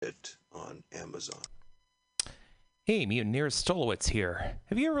Amazon. Hey, Mutineer Stolowitz here.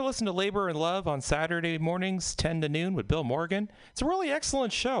 Have you ever listened to Labor and Love on Saturday mornings, 10 to noon with Bill Morgan? It's a really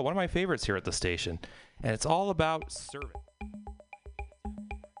excellent show, one of my favorites here at the station. And it's all about service.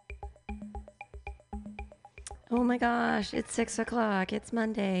 Oh my gosh, it's 6 o'clock. It's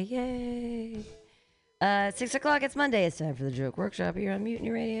Monday. Yay. 6 o'clock, it's Monday. It's time for the Joke Workshop here on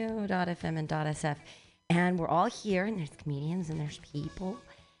MutinyRadio.fm and .sf. And we're all here, and there's comedians and there's people.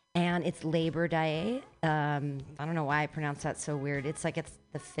 And it's Labor Day. I don't know why I pronounced that so weird. It's like it's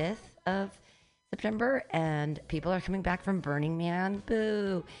the 5th of September, and people are coming back from Burning Man.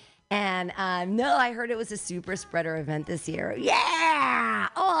 Boo. And no, I heard it was a super spreader event this year. Yeah!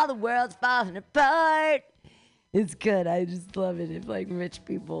 Oh, the world's falling apart. It's good. I just love it. If like rich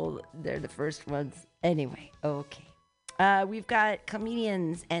people, they're the first ones. Anyway, okay. We've got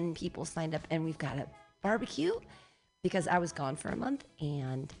comedians and people signed up, and we've got a barbecue because I was gone for a month,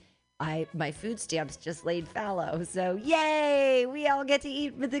 and my food stamps just laid fallow. So yay! We all get to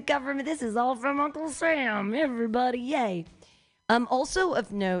eat with the government. This is all from Uncle Sam. Everybody, yay! Also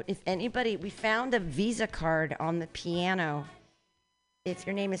of note, if anybody, we found a Visa card on the piano. If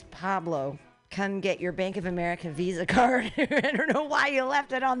your name is Pablo, come get your Bank of America Visa card. I don't know why you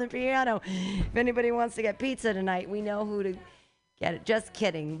left it on the piano. If anybody wants to get pizza tonight, we know who to get it. Just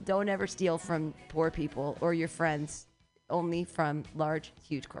kidding. Don't ever steal from poor people or your friends. Only from large,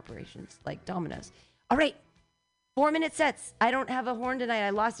 huge corporations like Domino's. All right. 4-minute sets. I don't have a horn tonight. I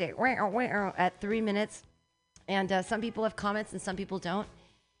lost it at 3 minutes. And some people have comments and some people don't.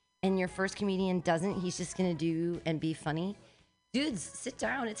 And your first comedian doesn't. He's just going to do and be funny. Dudes, sit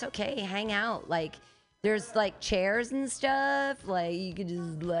down. It's okay. Hang out. Like, there's like chairs and stuff. Like, you could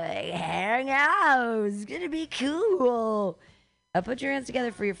just like hang out. It's going to be cool. Put your hands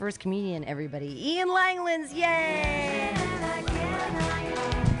together for your first comedian, everybody. Ian Langlands, yay!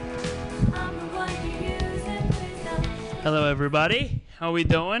 Hello, everybody. How we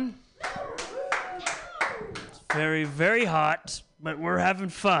doing? It's very, very hot, but we're having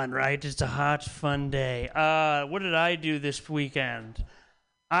fun, right? It's a hot, fun day. What did I do this weekend?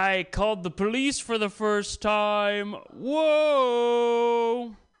 I called the police for the first time.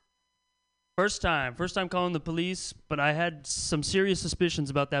 Whoa! First time calling the police, but I had some serious suspicions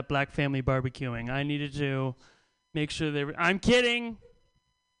about that black family barbecuing. I needed to make sure they were... I'm kidding!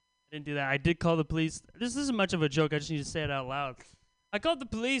 I didn't do that. I did call the police. This isn't much of a joke. I just need to say it out loud. I called the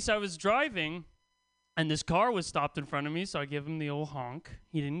police. I was driving, and this car was stopped in front of me, so I give him the old honk.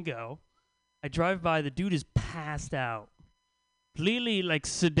 He didn't go. I drive by. The dude is passed out. Completely, like,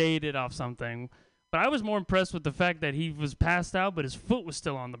 sedated off something. But I was more impressed with the fact that he was passed out, but his foot was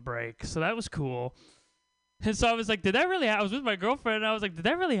still on the brake. So that was cool. And so I was like, did that really happen? I was with my girlfriend, and I was like, did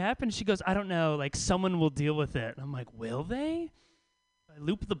that really happen? She goes, I don't know. Like, someone will deal with it. And I'm like, will they? I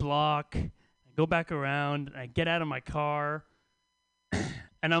loop the block. I go back around. And I get out of my car.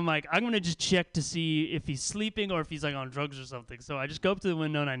 And I'm like, I'm going to just check to see if he's sleeping or if he's, like, on drugs or something. So I just go up to the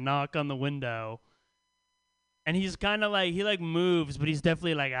window, and I knock on the window. And he's kind of like, he like moves, but he's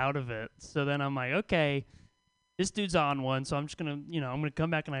definitely like out of it. So then I'm like, okay, this dude's on one. So I'm just going to, I'm going to come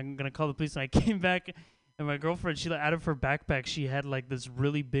back and I'm going to call the police. And I came back and my girlfriend, she like, out of her backpack, she had like this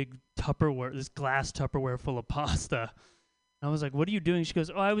really big Tupperware, this glass Tupperware full of pasta. And I was like, what are you doing? She goes,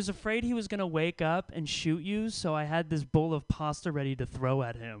 oh, I was afraid he was going to wake up and shoot you. So I had this bowl of pasta ready to throw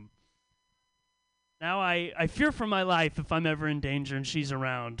at him. Now I fear for my life if I'm ever in danger and she's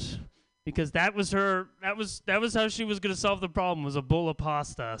around. Because that was how she was going to solve the problem, was a bowl of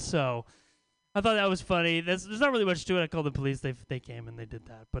pasta. So I thought that was funny. There's not really much to it. I called the police. They came and they did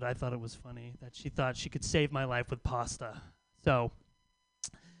that. But I thought it was funny that she thought she could save my life with pasta. So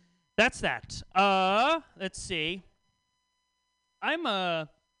that's that. Let's see. I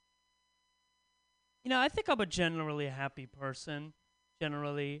think I'm a generally happy person,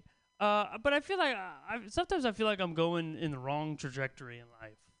 generally. But I feel like sometimes I feel like I'm going in the wrong trajectory in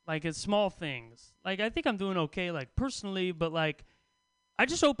life. Like, it's small things. Like, I think I'm doing okay, like, personally, but, like, I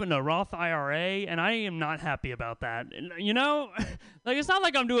just opened a Roth IRA, and I am not happy about that. And, like, it's not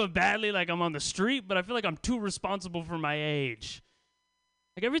like I'm doing badly, like I'm on the street, but I feel like I'm too responsible for my age.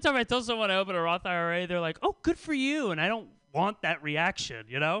 Like, every time I tell someone I open a Roth IRA, they're like, oh, good for you, and I don't want that reaction,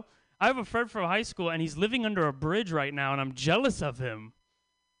 I have a friend from high school, and he's living under a bridge right now, and I'm jealous of him.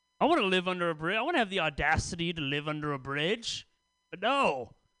 I want to live under a bridge. I want to have the audacity to live under a bridge, but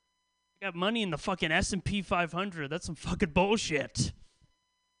no. Got money in the fucking S&P 500. That's some fucking bullshit.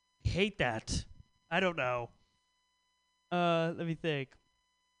 I hate that. I don't know. Let me think.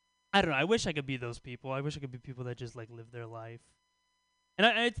 I don't know. I wish I could be those people. I wish I could be people that just, like, live their life.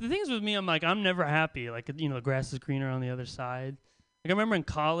 And the thing is with me, I'm never happy. Like, the grass is greener on the other side. Like, I remember in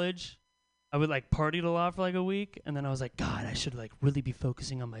college, I would like partied a lot for like a week, and then I was like, God, I should like really be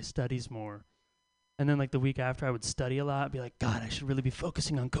focusing on my studies more. And then like the week after, I would study a lot, be like, God, I should really be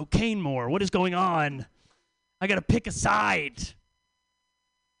focusing on cocaine more. What is going on? I gotta pick a side.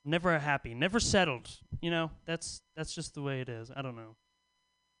 Never happy, never settled. You know, that's just the way it is. I don't know.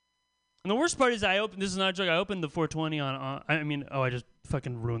 And the worst part is this is not a joke, I opened the 420 I just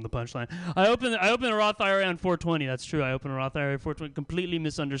fucking ruined the punchline. I opened a Roth IRA on 420, that's true. I opened a Roth IRA 420, completely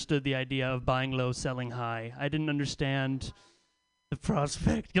misunderstood the idea of buying low, selling high. I didn't understand the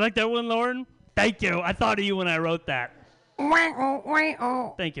prospect. You like that one, Lauren? Thank you. I thought of you when I wrote that.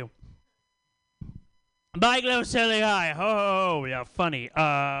 Thank you. Buying low, selling high. Oh, yeah, funny.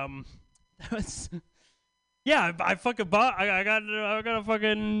 That was... Yeah, I fucking bought. I got a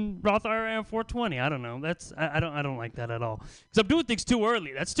fucking Roth IRA on 420. I don't know. I don't like that at all. Because I'm doing things too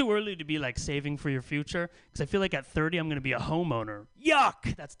early. That's too early to be like saving for your future. Because I feel like at 30 I'm gonna be a homeowner.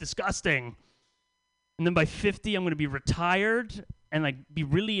 Yuck! That's disgusting. And then by 50 I'm gonna be retired and like be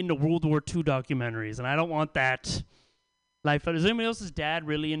really into World War II documentaries. And I don't want that life. Is anybody else's dad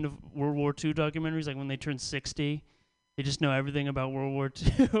really into World War II documentaries? Like when they turn 60, they just know everything about World War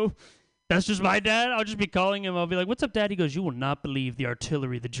II. That's just my dad. I'll just be calling him. I'll be like, what's up, Dad? He goes, you will not believe the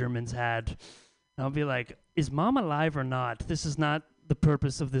artillery the Germans had. And I'll be like, is Mom alive or not? This is not the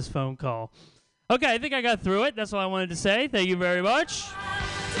purpose of this phone call. Okay, I think I got through it. That's all I wanted to say. Thank you very much.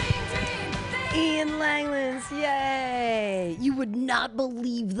 Ian Langlands, yay! You would not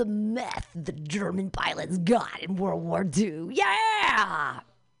believe the meth the German pilots got in World War II. Yeah!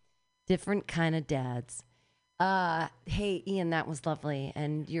 Different kind of dads. Hey, Ian, that was lovely,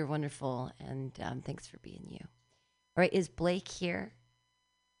 and you're wonderful, and thanks for being you. All right, is Blake here?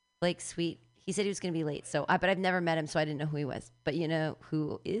 Blake Sweet. He said he was going to be late, so but I've never met him, so I didn't know who he was. But you know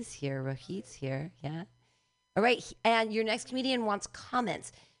who is here? Rohit's here, yeah? All right, and your next comedian wants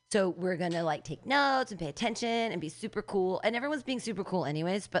comments. So we're going to, like, take notes and pay attention and be super cool. And everyone's being super cool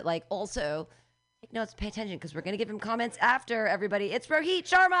anyways, but, like, also take notes and pay attention because we're going to give him comments after, everybody. It's Rohit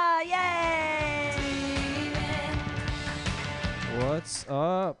Sharma! Yay! What's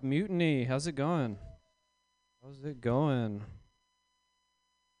up, Mutiny? How's it going? How's it going?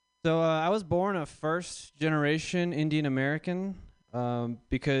 So I was born a first-generation Indian American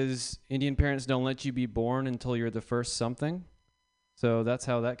because Indian parents don't let you be born until you're the first something. So that's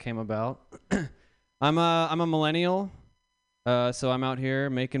how that came about. I'm a millennial, so I'm out here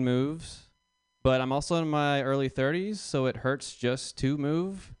making moves. But I'm also in my early 30s, so it hurts just to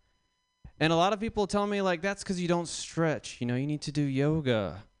move. And a lot of people tell me, like, that's because you don't stretch. You know, you need to do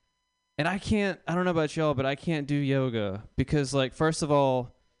yoga. And I don't know about y'all, but I can't do yoga. Because, like, first of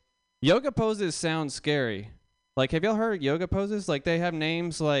all, yoga poses sound scary. Like, have y'all heard yoga poses? Like, they have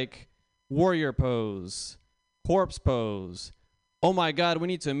names like warrior pose, corpse pose. Oh, my God, we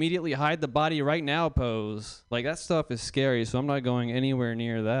need to immediately hide the body right now pose. Like, that stuff is scary, so I'm not going anywhere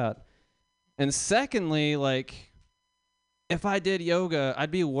near that. And secondly, like... if I did yoga,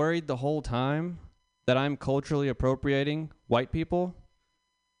 I'd be worried the whole time that I'm culturally appropriating white people.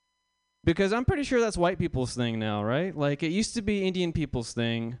 Because I'm pretty sure that's white people's thing now, right? Like, it used to be Indian people's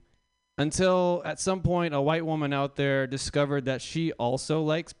thing until at some point a white woman out there discovered that she also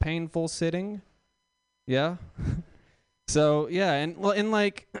likes painful sitting. Yeah? So, yeah, and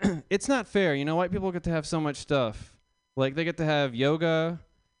like, it's not fair. You know, white people get to have so much stuff. Like, they get to have yoga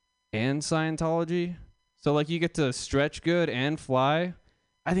and Scientology. So, like, you get to stretch good and fly.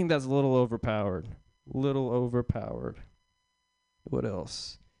 I think that's a little overpowered. What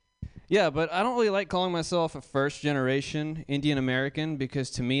else? Yeah, but I don't really like calling myself a first-generation Indian American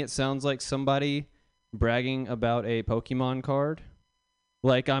because to me it sounds like somebody bragging about a Pokemon card.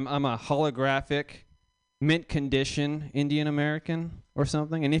 Like I'm a holographic, mint condition Indian American or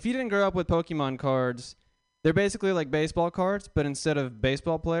something. And if you didn't grow up with Pokemon cards... they're basically like baseball cards, but instead of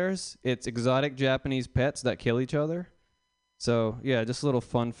baseball players, it's exotic Japanese pets that kill each other. So, yeah, just a little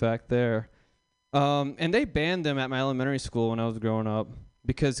fun fact there. And they banned them at my elementary school when I was growing up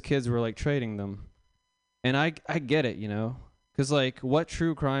because kids were, like, trading them. And I get it, you know? Because, like, what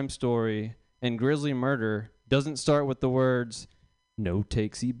true crime story and grisly murder doesn't start with the words, no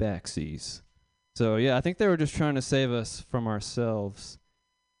takesy backsies? So, yeah, I think they were just trying to save us from ourselves.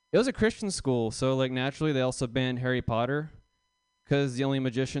 It was a Christian school, so like naturally they also banned Harry Potter because the only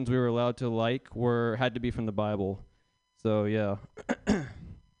magicians we were allowed to like had to be from the Bible. So yeah.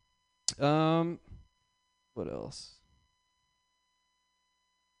 What else?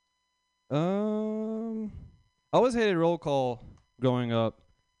 I always hated roll call growing up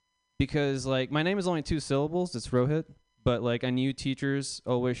because like my name is only 2 syllables. It's Rohit, but like I knew teachers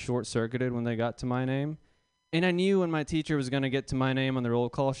always short-circuited when they got to my name. And I knew when my teacher was going to get to my name on the roll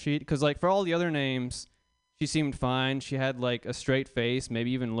call sheet, because, like, for all the other names, she seemed fine. She had, like, a straight face,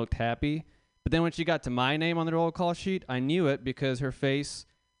 maybe even looked happy. But then when she got to my name on the roll call sheet, I knew it because her face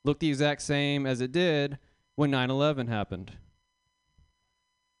looked the exact same as it did when 9/11 happened.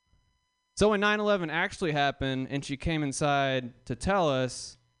 So when 9/11 actually happened and she came inside to tell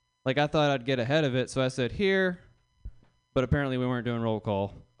us, like, I thought I'd get ahead of it, so I said, here. But apparently we weren't doing roll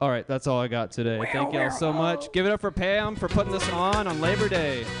call. All right, that's all I got today. Thank y'all so much. Give it up for Pam for putting this on Labor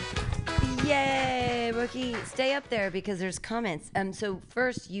Day. Yay, Rookie. Stay up there because there's comments. So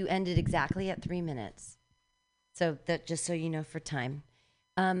first, you ended exactly at 3 minutes. So that just so you know for time.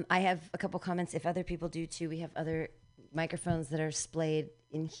 I have a couple comments. If other people do too, we have other microphones that are splayed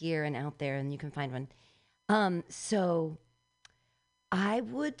in here and out there, and you can find one. So I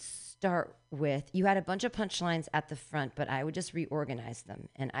would start with, you had a bunch of punchlines at the front, but I would just reorganize them.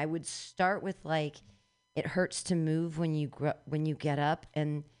 And I would start with, like, it hurts to move when you get up,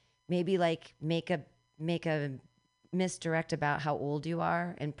 and maybe, like, make a misdirect about how old you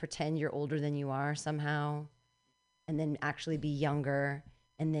are and pretend you're older than you are somehow, and then actually be younger,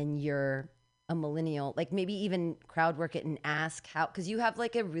 and then you're a millennial. Like, maybe even crowd work it and ask how, because you have,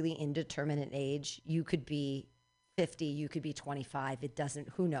 like, a really indeterminate age. You could be 50, you could be 25. It doesn't,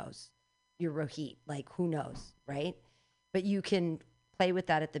 who knows? You're Rohit, like, who knows, right? But you can play with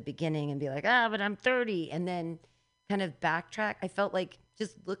that at the beginning and be like, but I'm 30, and then kind of backtrack. I felt like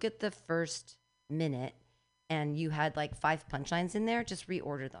just look at the first minute, and you had like 5 punchlines in there. Just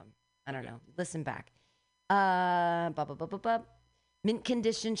reorder them. I don't know. Listen back. Mint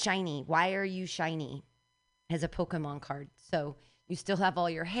condition shiny. Why are you shiny? As a Pokemon card. So you still have all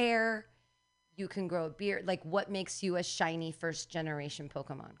your hair. You can grow a beard. Like, what makes you a shiny first generation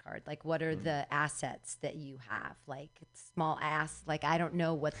Pokemon card? Like, what are the assets that you have? Like, small ass. Like, I don't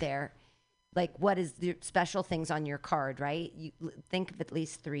know what they're, like, what is the special things on your card, right? You think of at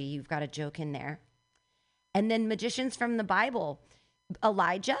least 3. You've got a joke in there. And then magicians from the Bible.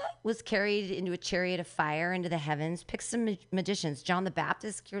 Elijah was carried into a chariot of fire into the heavens. Pick some magicians. John the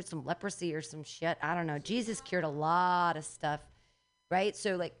Baptist cured some leprosy or some shit. I don't know. Jesus cured a lot of stuff. Right?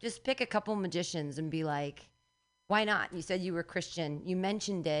 So, like, just pick a couple magicians and be like, why not? You said you were Christian. You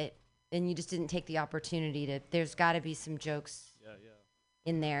mentioned it, and you just didn't take the opportunity to. There's got to be some jokes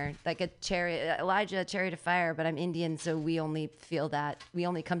in there. Like Elijah, a chariot of fire, but I'm Indian, so we only feel that. We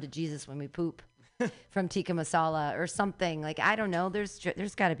only come to Jesus when we poop from tikka masala or something. Like, I don't know. There's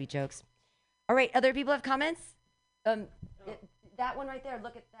got to be jokes. All right. Other people have comments? That one right there.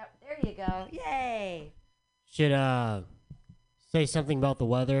 Look at that. There you go. Yay. Should, say something about the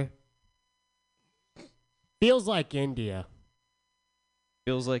weather. Feels like India.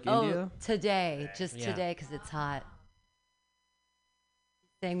 Feels like India? Today. Just today because it's hot.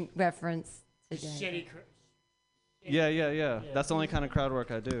 Same reference today. Yeah. That's the only kind of crowd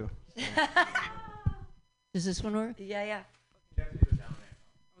work I do. Does this one work? Yeah.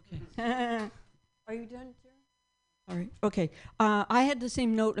 Okay. Are you done, Sarah? All right. Okay. I had the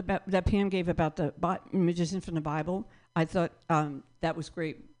same note about that Pam gave about the magician from the Bible. I thought that was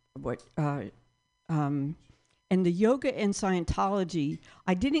great. And the yoga and Scientology,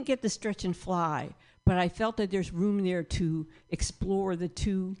 I didn't get the stretch and fly, but I felt that there's room there to explore the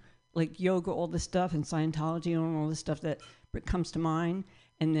two, like yoga, all the stuff, and Scientology and all the stuff that comes to mind,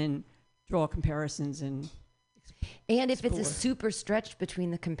 and then draw comparisons and if it's a super stretch between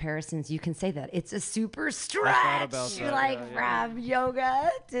the comparisons, you can say that. It's a super stretch. From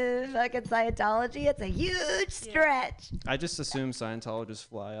yoga to fucking Scientology. It's a huge stretch. I just assume Scientologists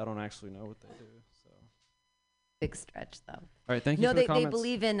fly. I don't actually know what they do. So big stretch, though. All right, thank you for the comments. No, they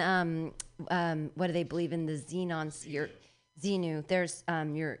believe in, what do they believe in? The Xenons, Xenu. There's,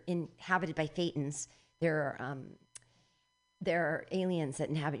 you're inhabited by Thetans. There are aliens that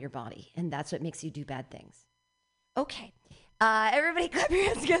inhabit your body, and that's what makes you do bad things. Okay. Everybody clap your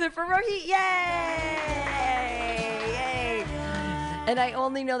hands together for Rohit. Yay! And I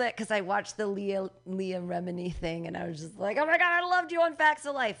only know that because I watched the Leah Remini thing, and I was just like, oh my God, I loved you on Facts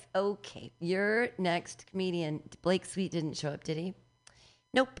of Life. Okay, your next comedian. Blake Sweet didn't show up, did he?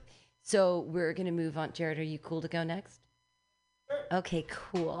 Nope. So we're going to move on. Jared, are you cool to go next? Sure. Okay,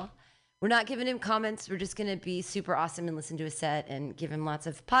 cool. We're not giving him comments. We're just going to be super awesome and listen to his set and give him lots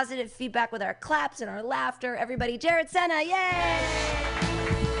of positive feedback with our claps and our laughter. Everybody, Jared Senna, yay!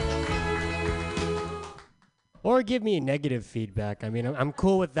 Or give me negative feedback. I mean, I'm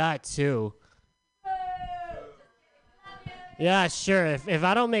cool with that too. Yeah, sure. If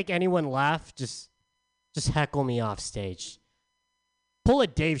I don't make anyone laugh, just heckle me off stage. Pull a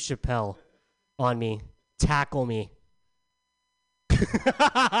Dave Chappelle on me. Tackle me.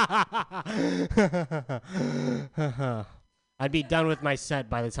 I'd be done with my set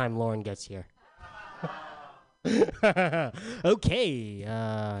by the time Lauren gets here. Okay,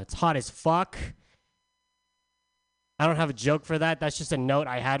 it's hot as fuck. I don't have a joke for that. That's just a note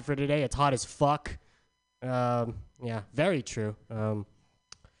I had for today. It's hot as fuck. Yeah, very true. Oh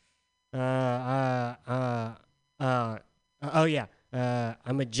yeah.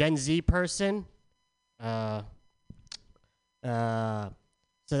 I'm a Gen Z person. So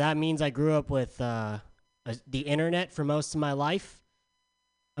that means I grew up with the internet for most of my life.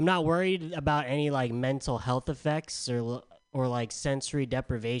 I'm not worried about any like mental health effects or like sensory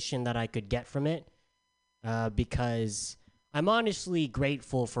deprivation that I could get from it, because I'm honestly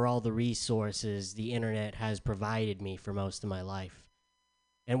grateful for all the resources the internet has provided me for most of my life.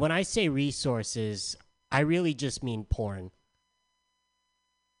 And when I say resources, I really just mean porn.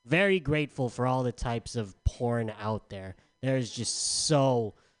 Very grateful for all the types of porn out there. There's just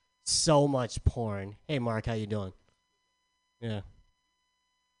so much porn. Hey, Mark, how you doing? Yeah.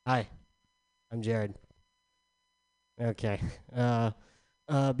 Hi, I'm Jared. Okay.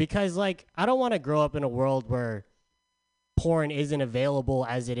 Because, like, I don't want to grow up in a world where porn isn't available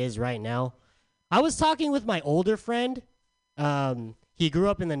as it is right now. I was talking with my older friend. He grew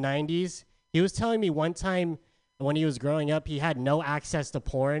up in the 90s. He was telling me one time when he was growing up, he had no access to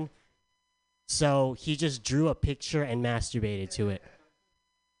porn. So he just drew a picture and masturbated to it.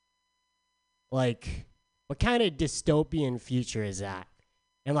 Like, what kind of dystopian future is that?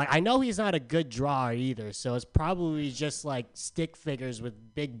 And, like, I know he's not a good drawer either, so it's probably just, like, stick figures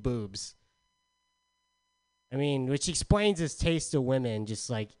with big boobs. I mean, which explains his taste of women,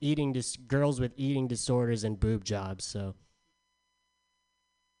 just, like, girls with eating disorders and boob jobs, so.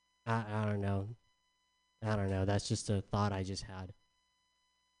 I don't know. I don't know. That's just a thought I just had.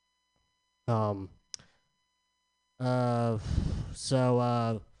 A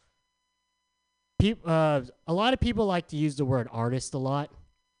lot of people like to use the word artist a lot.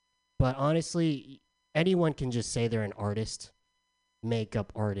 But honestly, anyone can just say they're an artist.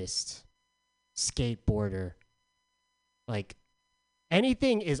 Makeup artist, skateboarder. Like,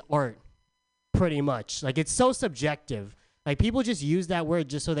 anything is art, pretty much. Like, it's so subjective. Like, people just use that word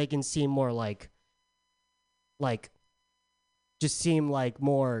just so they can seem more just seem like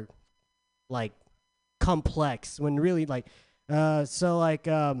more, like, complex. When really, like, I'm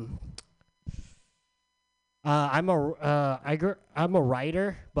a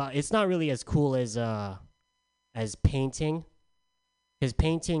writer, but it's not really as cool as painting. Because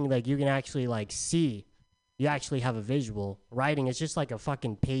painting, like, you can actually like see, you actually have a visual. Writing is just like a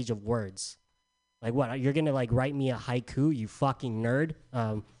fucking page of words. Like, what, you're gonna like write me a haiku, you fucking nerd?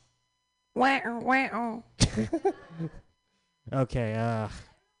 Wow. Okay.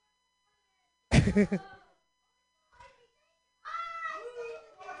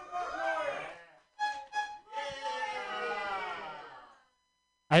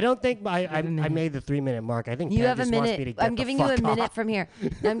 I don't think I made the 3-minute mark. I think You Pam have a just wants me to minute. get I'm the giving you fuck a minute off. from here.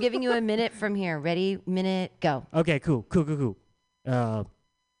 I'm giving you a minute from here. Ready? Minute, go. Okay, cool.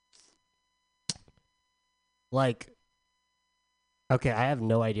 Like, okay, I have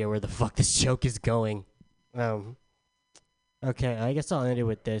no idea where the fuck this joke is going. Okay, I guess I'll end it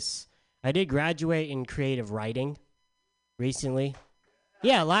with this. I did graduate in creative writing recently.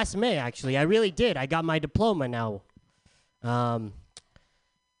 Yeah, last May, actually. I really did. I got my diploma now.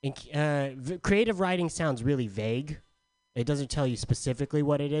 Creative writing sounds really vague. It doesn't tell you specifically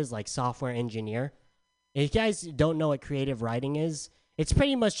what it is, like software engineer. If you guys don't know what creative writing is, it's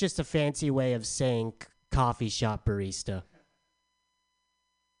pretty much just a fancy way of saying coffee shop barista.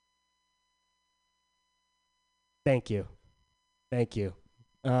 Thank you.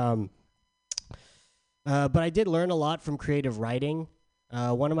 But I did learn a lot from creative writing.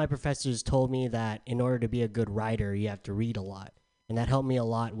 One of my professors told me that in order to be a good writer, you have to read a lot. And that helped me a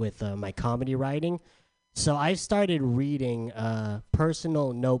lot with my comedy writing. So I started reading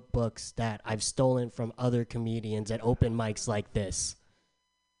personal notebooks that I've stolen from other comedians at open mics like this.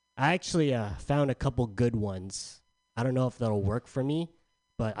 I actually found a couple good ones. I don't know if that'll work for me,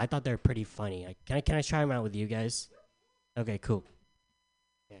 but I thought they were pretty funny. Can I try them out with you guys? Okay, cool.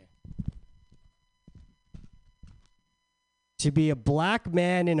 Okay. To be a black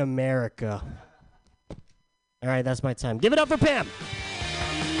man in America. All right, that's my time. Give it up for Pam.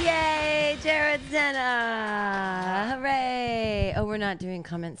 Yay, Jared Zena. Hooray. Oh, we're not doing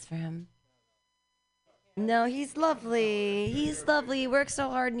comments for him. No, he's lovely. He's lovely. He works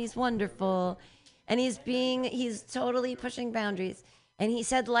so hard and he's wonderful. And he's totally pushing boundaries. And he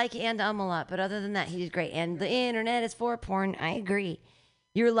said like and a lot, but other than that, he did great. And the internet is for porn. I agree.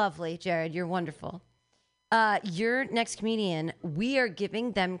 You're lovely, Jared. You're wonderful. Your next comedian, we are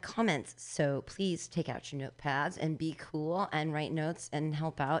giving them comments. So please take out your notepads and be cool and write notes and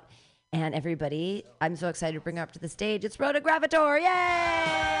help out. And everybody, I'm so excited to bring her up to the stage. It's Rhoda Gravator.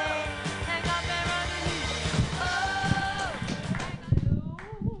 Yay!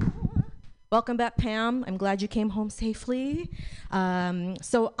 Welcome back, Pam. I'm glad you came home safely.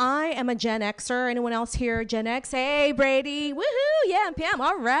 So I am a Gen Xer. Anyone else here Gen X? Hey, Brady. Woohoo! Yeah, and Pam.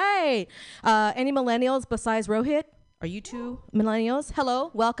 All right. Any millennials besides Rohit? Are you two millennials? Hello.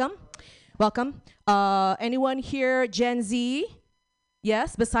 Welcome. Welcome. Anyone here Gen Z?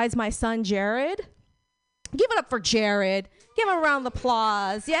 Yes, besides my son, Jared. Give it up for Jared. Give him a round of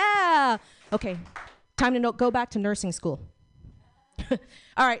applause. Yeah. Okay. Time to go back to nursing school.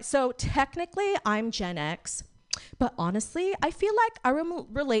 All right, so technically I'm Gen X, but honestly, I feel like I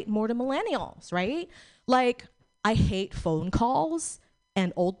relate more to millennials, right? Like, I hate phone calls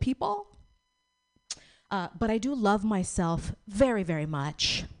and old people, but I do love myself very, very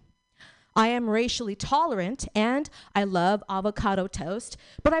much. I am racially tolerant and I love avocado toast,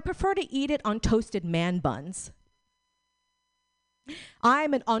 but I prefer to eat it on toasted man buns.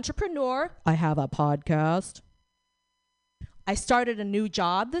 I'm an entrepreneur. I have a podcast. I started a new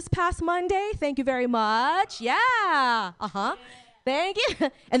job this past Monday. Thank you very much. Yeah. Thank you.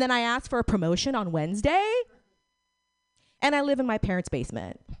 And then I asked for a promotion on Wednesday. And I live in my parents'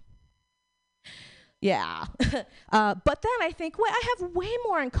 basement. Yeah. But then I think, well, I have way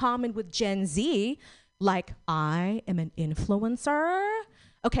more in common with Gen Z. Like, I am an influencer.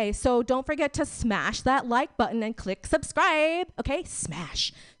 Okay, so don't forget to smash that like button and click subscribe. Okay,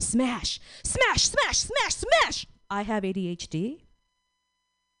 smash, smash, smash, smash, smash, smash. I have ADHD.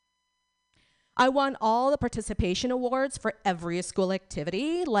 I won all the participation awards for every school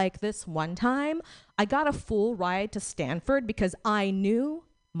activity. Like this one time, I got a full ride to Stanford because I knew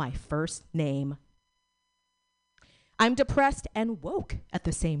my first name. I'm depressed and woke at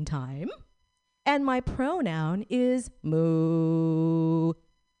the same time. And my pronoun is moo.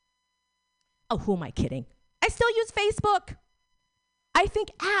 Oh, who am I kidding? I still use Facebook. I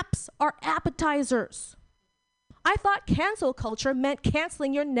think apps are appetizers. I thought cancel culture meant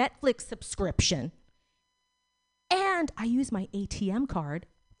canceling your Netflix subscription. And I use my ATM card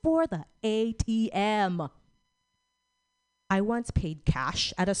for the ATM. I once paid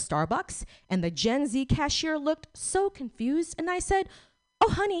cash at a Starbucks, and the Gen Z cashier looked so confused, and I said,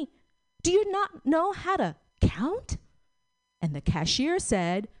 "Oh, honey, do you not know how to count?" And the cashier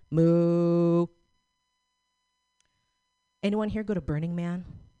said, "Moo." Anyone here go to Burning Man?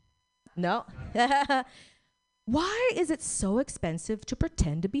 No? Why is it so expensive to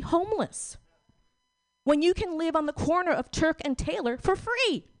pretend to be homeless when you can live on the corner of Turk and Taylor for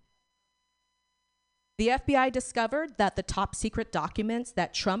free? The FBI discovered that the top secret documents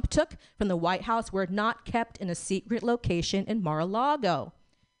that Trump took from the White House were not kept in a secret location in Mar-a-Lago.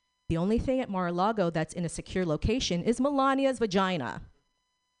 The only thing at Mar-a-Lago that's in a secure location is Melania's vagina.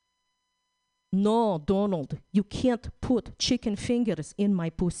 No, Donald, you can't put chicken fingers in my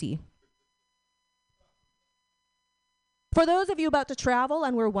pussy. For those of you about to travel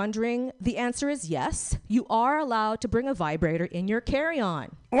and were wondering, the answer is yes. You are allowed to bring a vibrator in your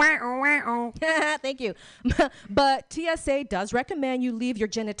carry-on. Thank you. But TSA does recommend you leave your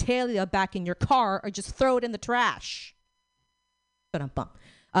genitalia back in your car or just throw it in the trash.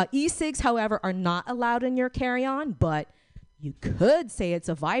 E-cigs, however, are not allowed in your carry-on, but you could say it's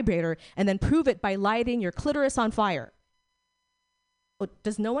a vibrator and then prove it by lighting your clitoris on fire. Oh,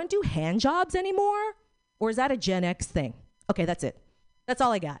 does no one do hand jobs anymore? Or is that a Gen X thing? Okay, that's it. That's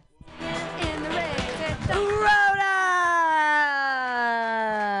all I got.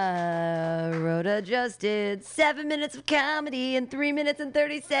 Rhoda just did 7 minutes of comedy in 3 minutes and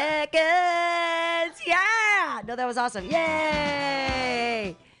 30 seconds. Yeah! No, that was awesome.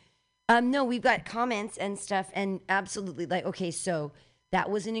 Yay! No, we've got comments and stuff, and absolutely, like, okay, so that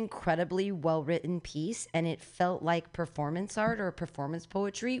was an incredibly well-written piece, and it felt like performance art or performance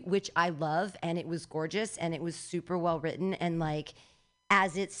poetry, which I love, and it was gorgeous, and it was super well-written, and like,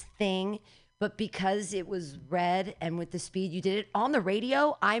 as its thing, but because it was read and with the speed you did it on the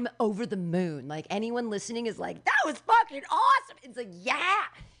radio, I'm over the moon. Like, anyone listening is like, that was fucking awesome. It's like, yeah,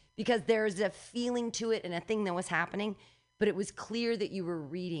 because there's a feeling to it and a thing that was happening, but it was clear that you were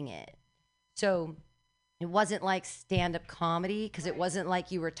reading it. So it wasn't like stand-up comedy, because it wasn't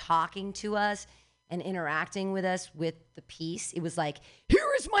like you were talking to us and interacting with us with the piece. It was like,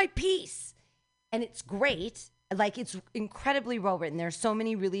 here is my piece. And it's great. Like, it's incredibly well written. There's so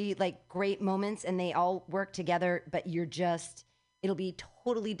many really like great moments and they all work together, but it'll be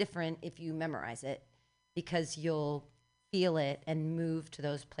totally different if you memorize it, because you'll feel it and move to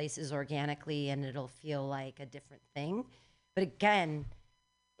those places organically, and it'll feel like a different thing. But again,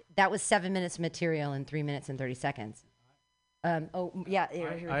 that was 7 minutes of material in 3 minutes and 30 seconds.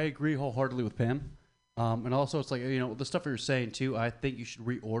 I agree wholeheartedly with Pam. And also, it's like, the stuff you're saying, too, I think you should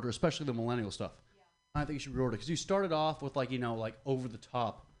reorder, especially the millennial stuff. Yeah. I think you should reorder, because you started off with, like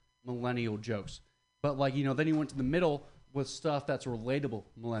over-the-top millennial jokes. But, then you went to the middle with stuff that's relatable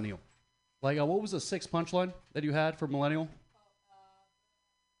millennial. Like, what was the sixth punchline that you had for millennial?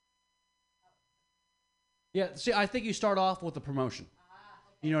 Yeah, see, I think you start off with the promotion.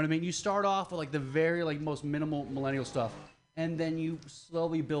 You know what I mean? You start off with, the very, most minimal millennial stuff. And then you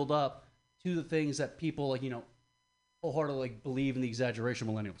slowly build up to the things that people, wholeheartedly, believe in the exaggeration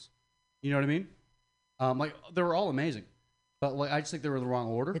of millennials. You know what I mean? They were all amazing. But, I just think they were in the wrong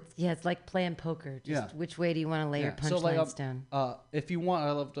order. It's like playing poker. Just which way do you want to lay your punchlines down? If you want,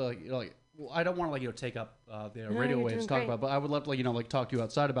 I love to, I don't want to, take up the radio waves to talk about, but I would love to, talk to you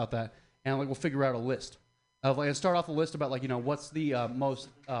outside about that. And, we'll figure out a list. And start off a list about, what's the most,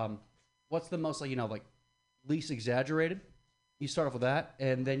 least exaggerated. You start off with that,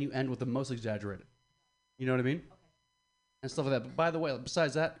 and then you end with the most exaggerated. You know what I mean? Okay. And stuff like that. But by the way,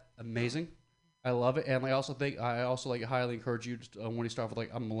 besides that, amazing. I love it. And I also highly encourage you, just, when you start with,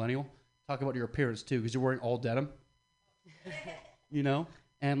 I'm a millennial, talk about your appearance, too, because you're wearing all denim.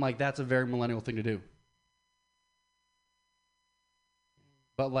 And, that's a very millennial thing to do.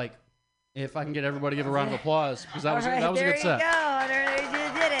 But, if I can get everybody to give a round of applause, because that was a good set. There you go.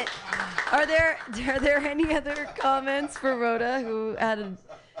 You did it. Are there any other comments for Rhoda, who had a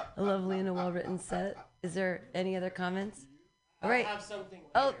lovely and a well-written set? Is there any other comments? All right. I have something.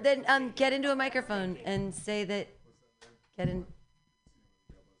 Oh, then get into a microphone and say that. Get in.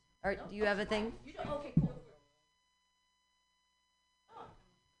 Or do you have a thing? Okay, cool.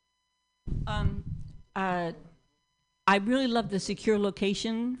 I really love the secure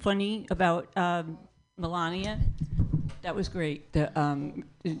location, funny about Melania. That was great. The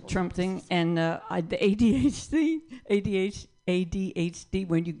Trump thing and the ADHD.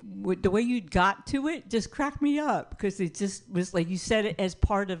 When the way you got to it just cracked me up, because it just was like you said it as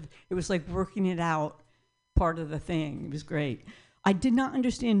part of. It was like working it out, part of the thing. It was great. I did not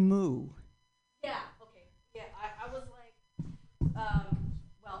understand moo. Yeah. Okay. Yeah. I was like, well,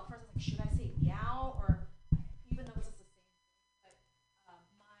 first I was like, should I say meow or? Even though it's the same thing, but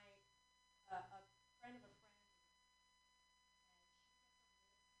my a friend of a friend,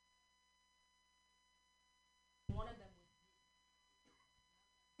 one of them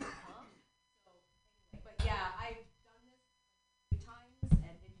was so anyway, but yeah, I've done this a few times and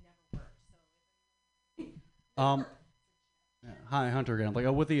it never worked. So Hi, Hunter again.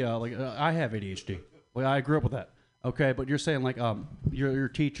 With the I have ADHD. I grew up with that. Okay, but you're saying your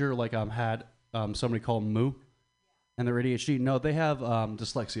teacher had somebody called Moo, and they're ADHD. No, they have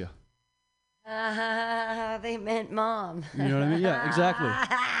dyslexia. They meant mom. You know what I mean? Yeah, exactly.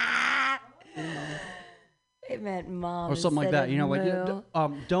 They meant mom. Or something like that.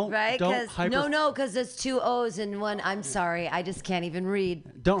 Don't right? Don't hyper. Because there's two O's and one. I'm sorry, I just can't even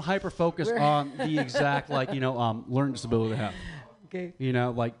read. Don't hyper focus on the exact learning disability they have. Okay.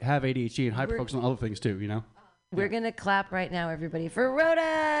 Have ADHD and hyper focus on other things too. We're gonna clap right now, everybody, for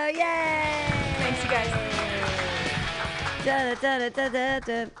Rhoda! Yay! Thanks, you guys. Da, da, da, da, da,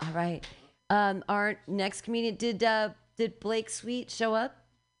 da. All right. Our next comedian, did Blake Sweet show up?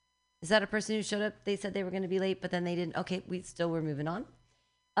 Is that a person who showed up? They said they were going to be late, but then they didn't. Okay, we're moving on.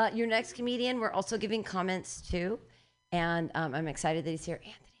 Your next comedian, we're also giving comments to, and I'm excited that he's here.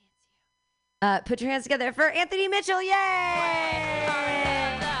 Anthony, it's you. Put your hands together for Anthony Mitchell! Yay!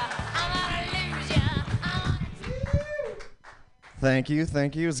 Thank you.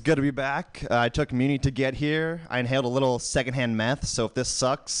 It's good to be back. I took Muni to get here. I inhaled a little secondhand meth, so if this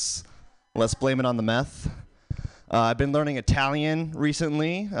sucks, let's blame it on the meth. I've been learning Italian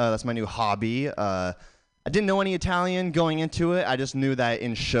recently. That's my new hobby. I didn't know any Italian going into it. I just knew that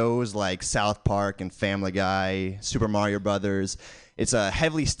in shows like South Park and Family Guy, Super Mario Brothers, it's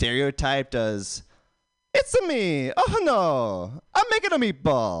heavily stereotyped as, "It's a me, oh no, I'm making a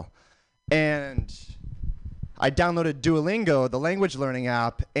meatball." And I downloaded Duolingo, the language learning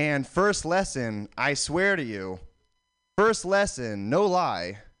app, and first lesson, I swear to you, first lesson, no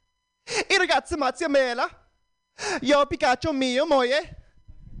lie, "I ragazzi mazziamela, io Pikachu mio moye,"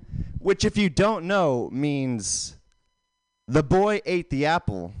 which if you don't know means, "The boy ate the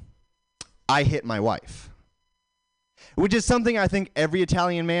apple, I hit my wife," which is something I think every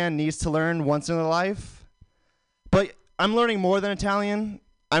Italian man needs to learn once in their life. But I'm learning more than Italian.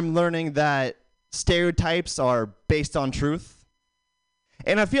 I'm learning that stereotypes are based on truth.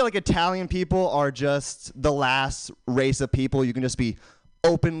 And I feel like Italian people are just the last race of people you can just be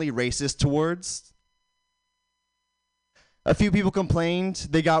openly racist towards. A few people complained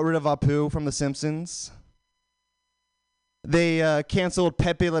they got rid of Apu from The Simpsons. They canceled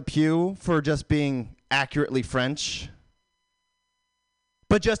Pepe Le Pew for just being accurately French.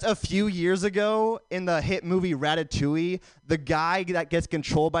 But just a few years ago, in the hit movie Ratatouille, the guy that gets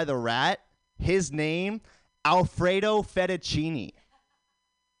controlled by the rat, his name, Alfredo Fettuccini.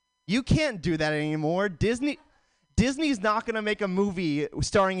 You can't do that anymore. Disney's not going to make a movie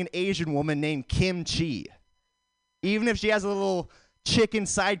starring an Asian woman named Kim Chi, even if she has a little chicken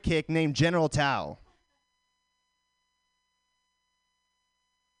sidekick named General Tao.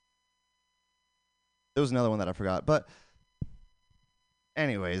 There was another one that I forgot. But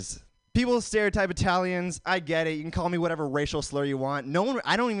anyways, people stereotype Italians. I get it. You can call me whatever racial slur you want.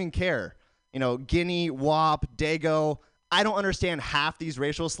 I don't even care. You know, Guinea, Wop, Dago. I don't understand half these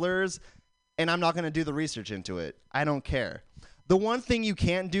racial slurs, and I'm not going to do the research into it. I don't care. The one thing you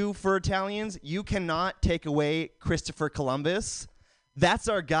can't do for Italians, you cannot take away Christopher Columbus. That's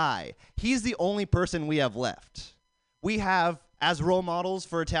our guy. He's the only person we have left. We have, as role models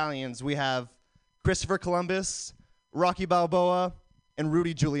for Italians, we have Christopher Columbus, Rocky Balboa, and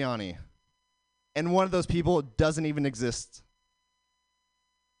Rudy Giuliani. And one of those people doesn't even exist.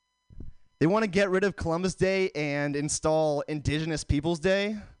 They want to get rid of Columbus Day and install Indigenous Peoples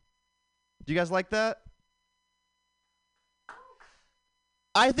Day. Do you guys like that?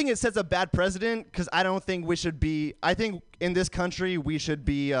 I think it sets a bad precedent because I don't think we should be, I think in this country we should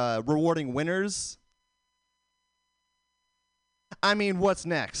be rewarding winners. I mean, what's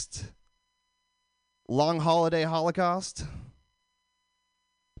next? Long holiday Holocaust?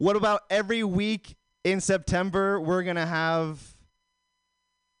 What about every week in September we're going to have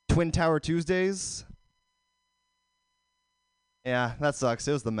Twin Tower Tuesdays? Yeah, that sucks.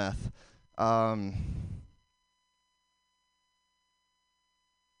 It was the meth.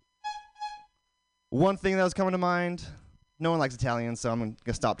 One thing that was coming to mind, no one likes Italians, so I'm going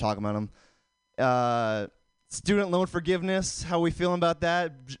to stop talking about them. Student loan forgiveness, how are we feeling about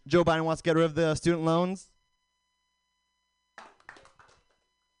that? Joe Biden wants to get rid of the student loans.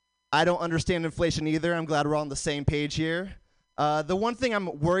 I don't understand inflation either. I'm glad we're all on the same page here. The one thing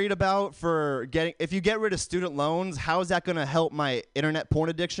I'm worried about for if you get rid of student loans, how is that going to help my internet porn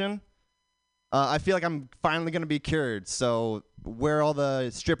addiction? I feel like I'm finally going to be cured, so where are all the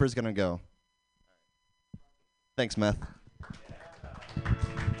strippers going to go? Thanks, Meth.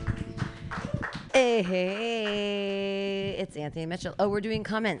 Hey, it's Anthony Mitchell. Oh, we're doing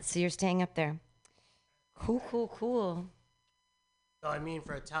comments, so you're staying up there. Cool. So, I mean,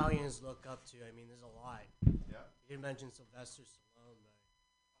 for Italians to look up to, I mean, there's a lot. Yeah. You didn't mention Sylvester Stallone, but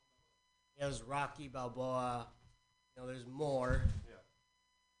there's Rocky Balboa. You know, there's more. Yeah.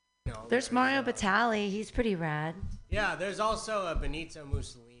 You know, There's Mario Batali. He's pretty rad. Yeah, there's also Benito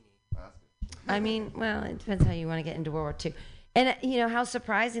Mussolini. I mean, well, it depends how you want to get into World War II. And, you know, how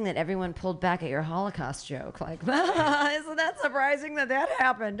surprising that everyone pulled back at your Holocaust joke. Like, isn't that surprising that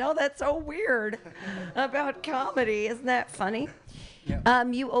happened? Oh, that's so weird about comedy. Isn't that funny? Yeah.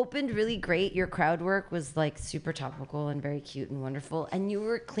 You opened really great. Your crowd work was, like, super topical and very cute and wonderful. And you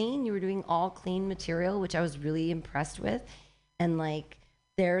were clean. You were doing all clean material, which I was really impressed with. And, like,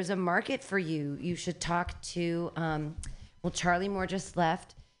 there's a market for you. You should talk to, Charlie Moore just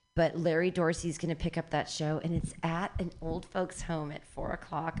left. But Larry Dorsey's going to pick up that show, and it's at an old folks' home at 4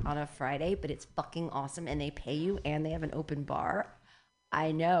 o'clock on a Friday, but it's fucking awesome, and they pay you, and they have an open bar.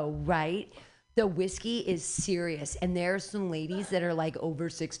 I know, right? The whiskey is serious, and there are some ladies that are like over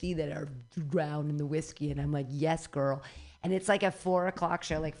 60 that are drowned in the whiskey, and I'm like, yes, girl. And it's like a 4 o'clock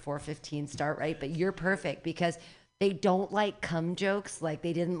show, like 4:15 start, right? But you're perfect because they don't like cum jokes. Like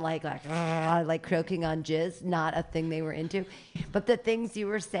they didn't like croaking on jizz, not a thing they were into. But the things you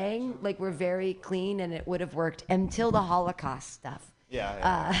were saying like were very clean and it would have worked until the Holocaust stuff.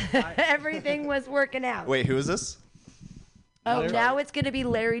 Yeah. Everything was working out. Wait, who is this? Oh, now it's going to be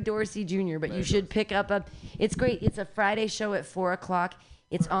Larry Dorsey Jr., but you should pick up it's great. It's a Friday show at 4 o'clock.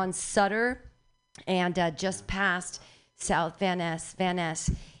 It's on Sutter and just past South Van Ness.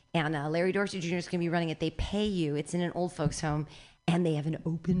 And Larry Dorsey Jr. is going to be running it. They pay you. It's in an old folks home, and they have an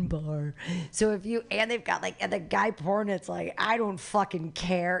open bar. So they've got and the guy porn. It's like I don't fucking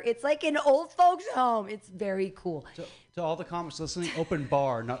care. It's like an old folks home. It's very cool. So, to all the comics listening, open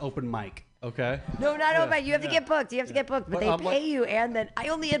bar, not open mic. Okay. No, not open mic. You have to get booked. But they pay you. And then I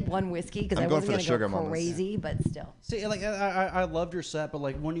only had one whiskey because I wasn't going to go crazy, but still. See, like I loved your set, but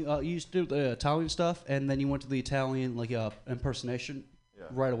like when you used to do the Italian stuff, and then you went to the Italian impersonation.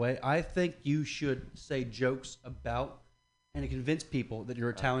 Right away. I think you should say jokes about and to convince people that you're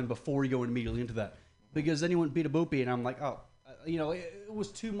Italian before you go immediately into that. Because then you went beat a boopy, and I'm like, oh, it was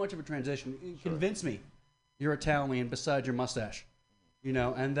too much of a transition. Convince me you're Italian besides your mustache,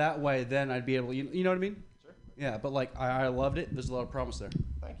 and that way then I'd be able to, you know what I mean? Sure. Yeah, but like I loved it. There's a lot of promise there.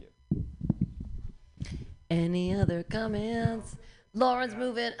 Thank you. Any other comments? Lauren's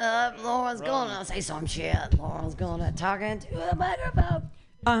moving up. Lauren's gonna say some shit. Lauren's gonna talk into a microphone.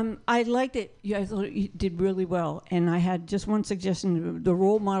 I liked it. Yeah, I thought you did really well. And I had just one suggestion: the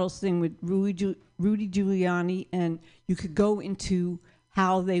role models thing with Rudy Giuliani, and you could go into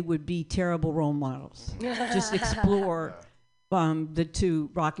how they would be terrible role models. Just explore the two,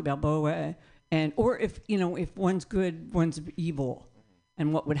 Rocky Balboa, or if one's good, one's evil,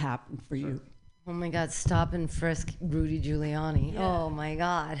 and what would happen for you. Oh my God, stop and frisk Rudy Giuliani. Yeah. Oh my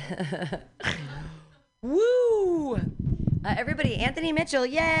God. Woo! Everybody, Anthony Mitchell,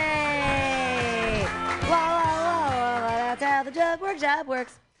 yay! Whoa, whoa, whoa, that's how the Joke Workshop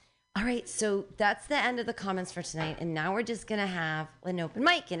works. All right, so that's the end of the comments for tonight, and now we're just gonna have an open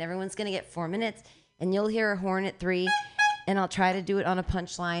mic, and everyone's gonna get 4 minutes, and you'll hear a horn at 3, and I'll try to do it on a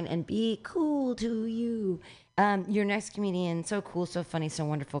punchline and be cool to you. Your next comedian, so cool, so funny, so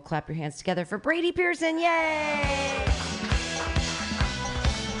wonderful. Clap your hands together for Brady Pearson. Yay!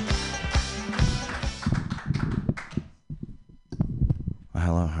 Well,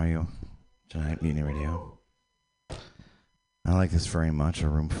 hello, how are you? Tonight, Mutiny Radio. I like this very much, a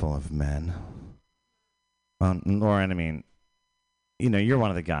room full of men. Well, Lauren, I mean, you're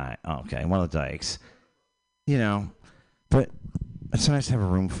one of the guys. Oh, okay, one of the dykes. But it's nice to have a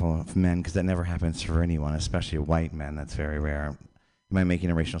room full of men because that never happens for anyone, especially white men. That's very rare. Am I making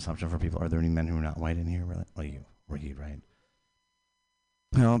a racial assumption for people? Are there any men who are not white in here? Really? Well, you, right?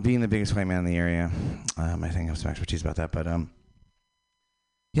 Well, being the biggest white man in the area, I think I have some expertise about that. But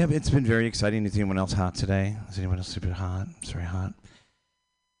yeah, but it's been very exciting. Is anyone else hot today? Is anyone else super hot? It's very hot.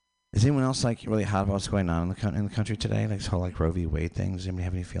 Is anyone else really hot about what's going on in the country today? Like this whole Roe v. Wade thing. Does anybody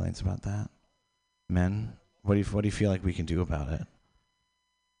have any feelings about that? Men, what do you feel like we can do about it?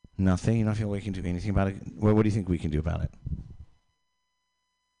 Nothing? You don't feel we can do anything about it? What do you think we can do about it?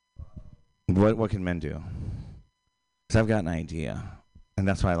 What can men do? Because I've got an idea, and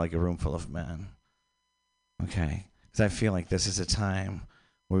that's why I like a room full of men. Okay? Because I feel like this is a time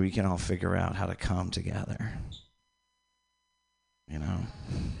where we can all figure out how to come together. I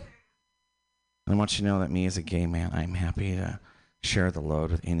want you to know that me as a gay man, I'm happy to share the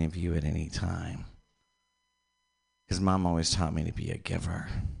load with any of you at any time. Because Mom always taught me to be a giver.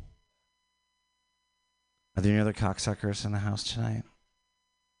 Are there any other cocksuckers in the house tonight?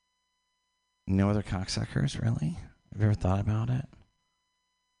 No other cocksuckers, really? Have you ever thought about it?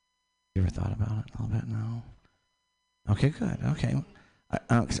 You ever thought about it a little bit? No? Okay, good. Okay.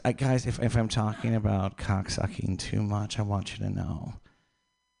 Guys, if I'm talking about cocksucking too much, I want you to know,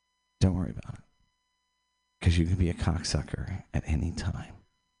 don't worry about it. Because you can be a cocksucker at any time.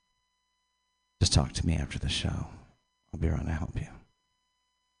 Just talk to me after the show. I'll be around to help you.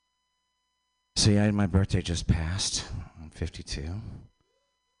 So yeah, my birthday just passed. I'm 52.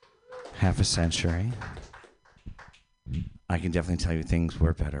 Half a century. I can definitely tell you things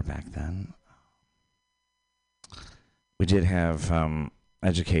were better back then. We did have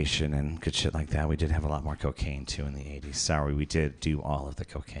education and good shit like that. We did have a lot more cocaine too in the 80s. Sorry, we did do all of the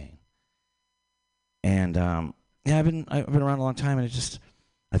cocaine. And yeah, I've been around a long time, and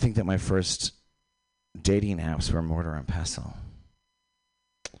I think that my first dating apps were Mortar and Pestle.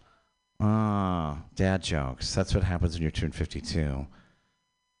 Dad jokes. That's what happens when you're turned 52.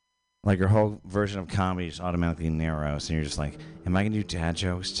 Like your whole version of comedy just automatically narrows, and you're just like, am I going to do dad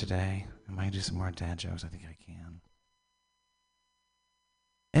jokes today? Am I going to do some more dad jokes? I think I can.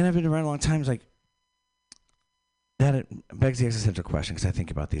 And I've been around a long time. It's like, that begs the existential question, because I think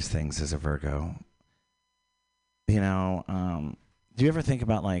about these things as a Virgo. Do you ever think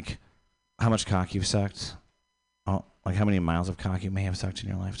about, like, how much cock you've sucked? Oh, like how many miles of cock you may have sucked in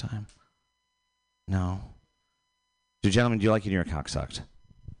your lifetime? No. Gentlemen, do you like getting your cock sucked?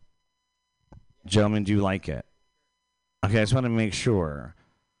 Gentlemen, do you like it? Okay, I just want to make sure.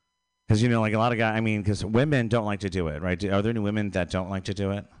 Because, like a lot of guys, because women don't like to do it, right? Are there any women that don't like to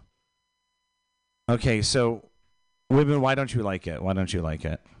do it? Okay, so women, why don't you like it? Why don't you like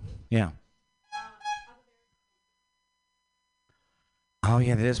it? Yeah. Oh,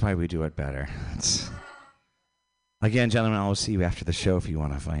 yeah, that is why we do it better. Again, gentlemen, I'll see you after the show if you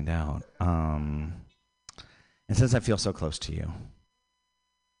want to find out. And since I feel so close to you,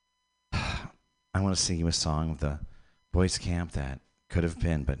 I want to sing you a song of the boys' camp that could have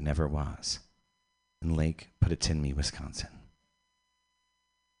been but never was in Lake Pottatinmi, Wisconsin.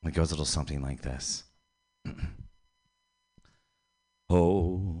 It goes a little something like this.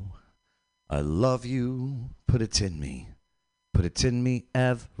 Oh, I love you, put it in me. Put it in me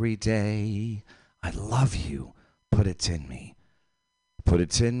every day. I love you, put it in me. Put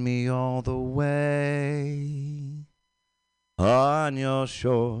it in me all the way. On your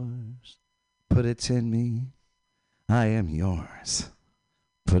shores, put it in me. I am yours.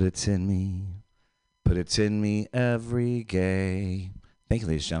 Put it in me. Put it in me every day. Thank you,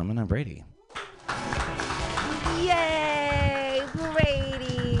 ladies and gentlemen. I'm Brady. Yay,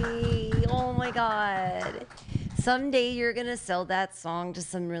 Brady! Oh my God. Someday you're gonna sell that song to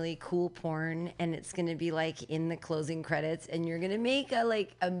some really cool porn, and it's gonna be like in the closing credits, and you're gonna make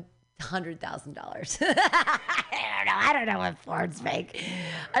 $100,000. I don't know what porn's fake.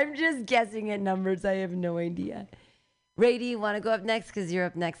 I'm just guessing at numbers. I have no idea. Ray, do you want to go up next? Because you're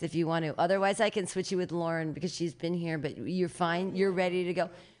up next if you want to. Otherwise, I can switch you with Lauren because she's been here, but you're fine. You're ready to go.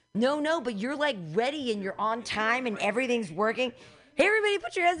 No, but you're like ready and you're on time and everything's working. Hey, everybody,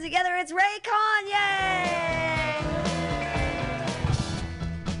 put your hands together. It's Ray Con. Yay!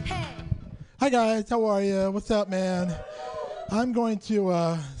 Hi, guys. How are you? What's up, man? I'm going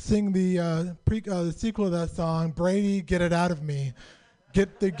to sing the sequel of that song, Brady, Get It Out of Me.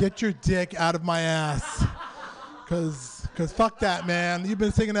 Get your dick out of my ass. Cause fuck that, man. You've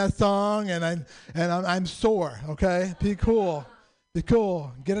been singing that song, and I'm sore. Okay, be cool. Be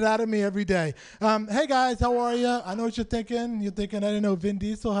cool. Get it out of me every day. Hey guys, how are you? I know what you're thinking. You're thinking I didn't know Vin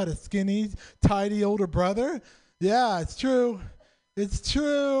Diesel had a skinny, tidy older brother. Yeah, it's true. It's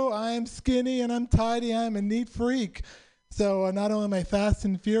true. I'm skinny and I'm tidy. I'm a neat freak. So not only am I fast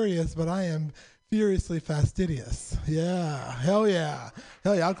and furious, but I am furiously fastidious. Yeah, hell yeah.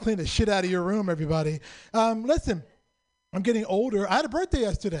 Hell yeah, I'll clean the shit out of your room, everybody. Listen, I'm getting older. I had a birthday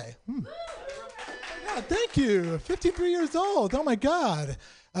yesterday. Yeah, thank you. 53 years old. Oh, my God.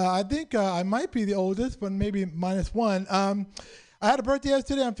 I think I might be the oldest, but maybe -1. I had a birthday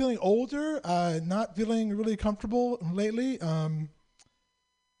yesterday. I'm feeling older, not feeling really comfortable lately.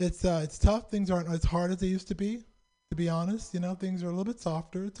 It's tough. Things aren't as hard as they used to be honest. You know, things are a little bit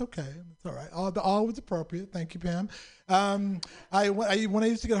softer. It's okay. It's all right. All was appropriate. Thank you, Pam. When I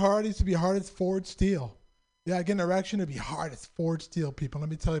used to get hard, it used to be hard as forged steel. Yeah, I get an erection, it'd be hard as forged steel, people. Let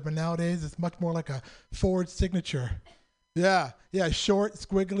me tell you, but nowadays it's much more like a forged signature. Yeah, short,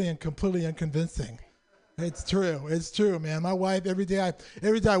 squiggly, and completely unconvincing. It's true, man. My wife, every day I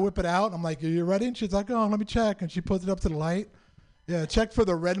whip it out, I'm like, are you ready? And she's like, oh, let me check. And she puts it up to the light. Yeah, check for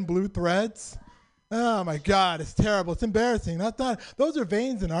the red and blue threads. Oh my God, it's terrible. It's embarrassing. Those are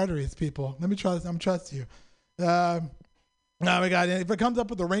veins and arteries, people. Let me trust you. Oh my God, if it comes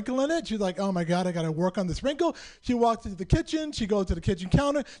up with a wrinkle in it, she's like, oh my God, I got to work on this wrinkle. She walks into the kitchen. She goes to the kitchen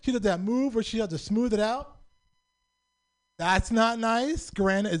counter. She does that move where she has to smooth it out. That's not nice.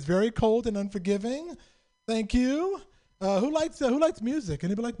 Granted, it's very cold and unforgiving. Thank you. Who likes music?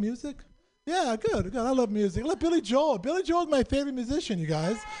 Anybody like music? Yeah, good. I love music. I love Billy Joel. Billy Joel is my favorite musician, you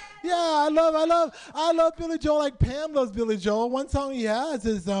guys. Yeah, I love Billy Joel. Like Pam loves Billy Joel. One song he has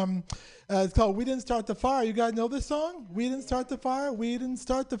is it's called "We Didn't Start the Fire." You guys know this song? We didn't start the fire. We didn't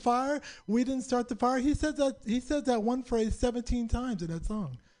start the fire. We didn't start the fire. He says that one phrase 17 times in that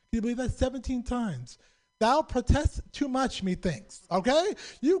song. Can you believe that? 17 times. Thou protest too much, methinks, okay?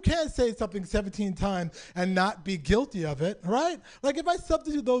 You can't say something 17 times and not be guilty of it, right? Like if I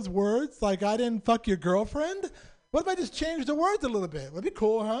substitute those words, like I didn't fuck your girlfriend, what if I just change the words a little bit? That'd be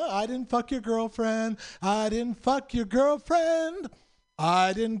cool, huh? I didn't fuck your girlfriend. I didn't fuck your girlfriend.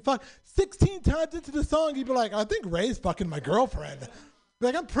 I didn't fuck. 16 times into the song, you'd be like, I think Ray's fucking my girlfriend.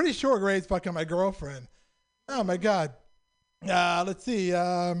 Like, I'm pretty sure Ray's fucking my girlfriend. Oh, my God. Let's see.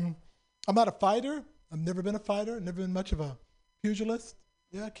 I'm not a fighter. I've never been a fighter, never been much of a pugilist.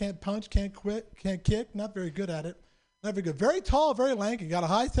 Yeah, can't punch, can't quit, can't kick, not very good at it. Not very good. Very tall, very lanky, got a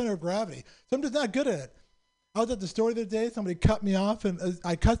high center of gravity. So I'm just not good at it. I was at the store the other day, somebody cut me off, and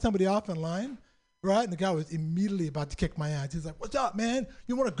I cut somebody off in line, right? And the guy was immediately about to kick my ass. He's like, what's up, man?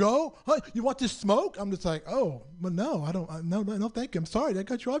 You want to go? Huh? You want to smoke? I'm just like, oh, well, no, I don't. No, thank you. I'm sorry. Did I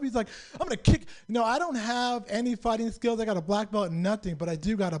cut you off? He's like, I'm going to kick. No, I don't have any fighting skills. I got a black belt in nothing, but I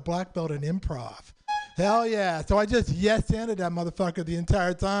do got a black belt in improv. Hell yeah. So I just yes-anded that motherfucker the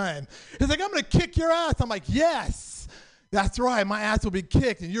entire time. He's like, I'm going to kick your ass. I'm like, yes, that's right. My ass will be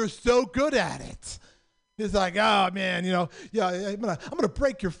kicked, and you're so good at it. He's like, oh, man, I'm gonna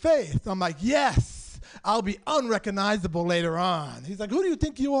break your face. I'm like, yes, I'll be unrecognizable later on. He's like, who do you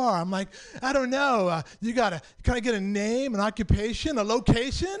think you are? I'm like, I don't know. Can I get a name, an occupation, a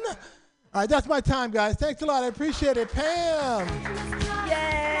location? All right, that's my time, guys. Thanks a lot. I appreciate it. Pam.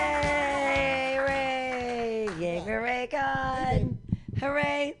 Yay, Ray. Yay for Ray God.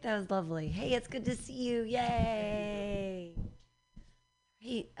 Hooray. That was lovely. Hey, it's good to see you. Yay.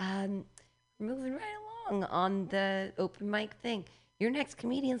 Hey, moving right along on the open mic thing. Your next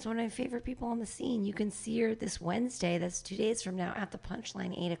comedian's one of my favorite people on the scene. You can see her this Wednesday. That's 2 days from now at the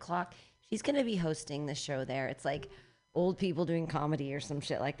Punchline, 8 o'clock. She's going to be hosting the show there. It's like old people doing comedy or some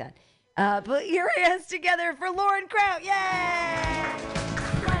shit like that. Put your hands together for Lauren Kraut. Yay!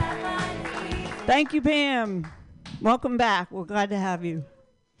 Thank you, Pam. Welcome back. We're glad to have you.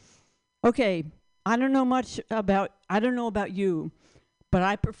 Okay, I don't know about you, but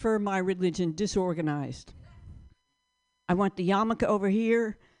I prefer my religion disorganized. I want the yarmulke over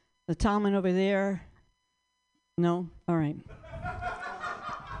here, the talmud over there. No? All right.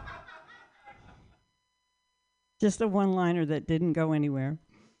 Just a one-liner that didn't go anywhere.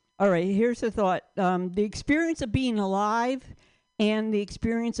 All right, here's the thought. The experience of being alive and the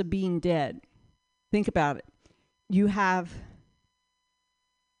experience of being dead. Think about it.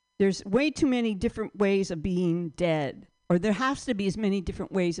 There's way too many different ways of being dead, or there has to be as many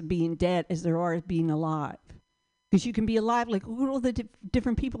different ways of being dead as there are of being alive. Because you can be alive, like look at all the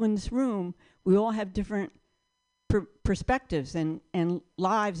different people in this room. We all have different perspectives and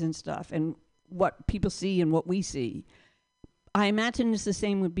lives and stuff, and what people see and what we see. I imagine it's the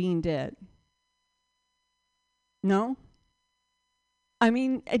same with being dead. No? I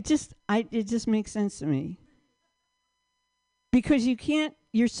mean, it just makes sense to me. Because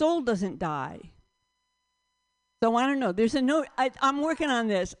your soul doesn't die. So I don't know. There's a note. I'm working on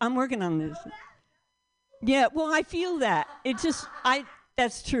this. Yeah, well, I feel that.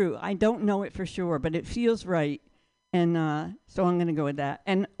 That's true. I don't know it for sure, but it feels right. And so I'm going to go with that.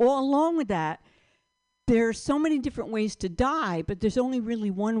 And all along with that, there are so many different ways to die, but there's only really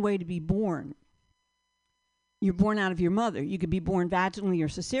one way to be born. You're born out of your mother. You could be born vaginally or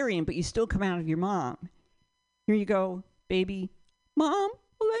cesarean, but you still come out of your mom. Here you go, baby. Mom,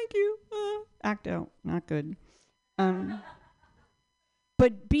 oh, thank you. Act out. Not good.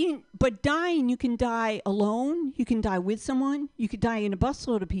 But dying, you can die alone. You can die with someone. You could die in a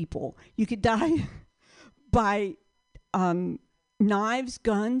busload of people. You could die by knives,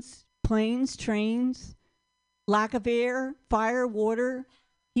 guns, planes, trains, lack of air, fire, water,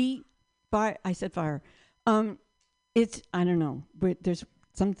 heat, fire. I said fire. I don't know, but there's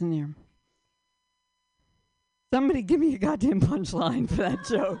something there. Somebody give me a goddamn punchline for that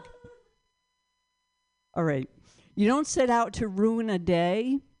joke. All right. You don't set out to ruin a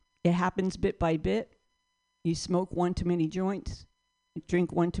day. It happens bit by bit. You smoke one too many joints, you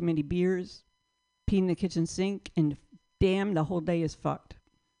drink one too many beers, pee in the kitchen sink, and damn, the whole day is fucked.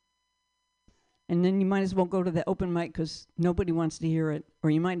 And then you might as well go to the open mic because nobody wants to hear it. Or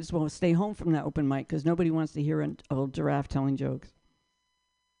you might as well stay home from that open mic because nobody wants to hear an old giraffe telling jokes.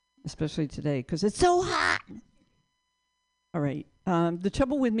 Especially today because it's so hot. All right. The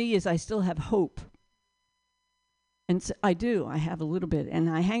trouble with me is I still have hope. And so I do. I have a little bit. And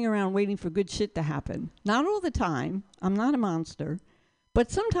I hang around waiting for good shit to happen. Not all the time. I'm not a monster. But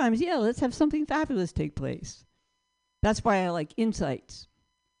sometimes, yeah, let's have something fabulous take place. That's why I like insights.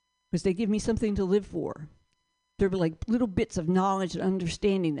 Because they give me something to live for. They're like little bits of knowledge and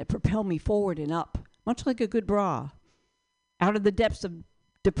understanding that propel me forward and up, much like a good bra. Out of the depths of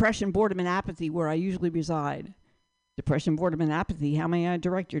depression, boredom, and apathy where I usually reside. Depression, boredom, and apathy, how may I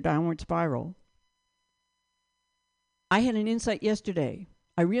direct your downward spiral? I had an insight yesterday.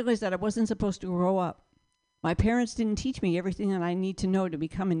 I realized that I wasn't supposed to grow up. My parents didn't teach me everything that I need to know to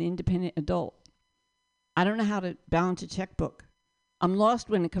become an independent adult. I don't know how to balance a checkbook. I'm lost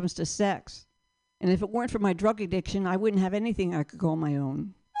when it comes to sex. And if it weren't for my drug addiction, I wouldn't have anything I could call my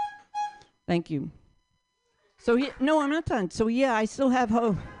own. Thank you. So, no, I'm not done. So, yeah, I still have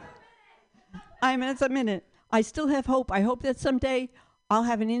hope. That's a minute. I still have hope. I hope that someday I'll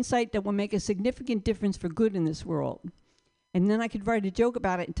have an insight that will make a significant difference for good in this world. And then I could write a joke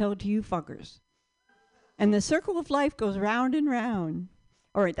about it and tell it to you fuckers. And the circle of life goes round and round.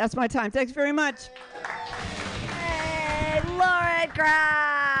 All right, that's my time. Thanks very much. Hey, Lauren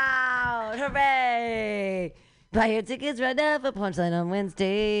Kraut! Hooray! Buy your tickets right now for Punchline on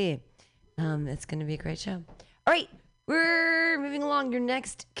Wednesday. It's going to be a great show. All right, we're moving along. Your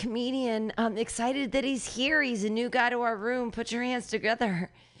next comedian, I'm excited that he's here. He's a new guy to our room. Put your hands together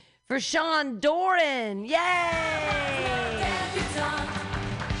for Sean Doran. Yay!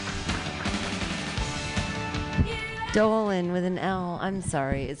 Dolan with an L. I'm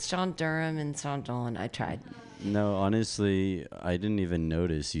sorry. It's Sean Durham and Sean Dolan. I tried. No, honestly, I didn't even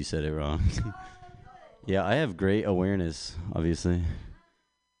notice you said it wrong. Yeah, I have great awareness, obviously.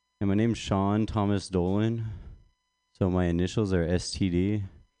 And my name's Sean Thomas Dolan. So my initials are STD.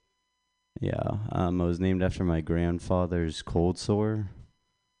 Yeah, I was named after my grandfather's cold sore.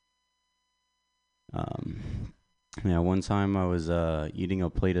 Yeah, one time I was eating a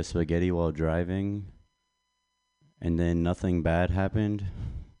plate of spaghetti while driving, and then nothing bad happened.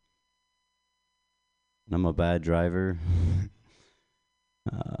 I'm a bad driver.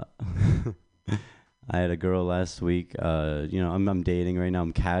 I had a girl last week. I'm dating right now.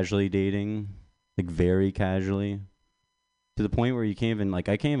 I'm casually dating, like very casually, to the point where you can't even I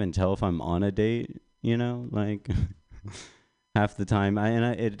can't even tell if I'm on a date. Like half the time.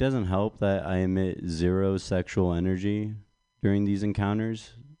 It doesn't help that I emit zero sexual energy during these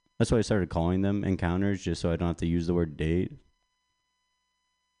encounters. That's why I started calling them encounters, just so I don't have to use the word date.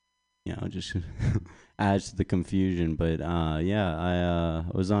 Just adds to the confusion. But I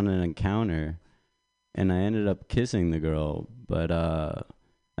was on an encounter, and I ended up kissing the girl. But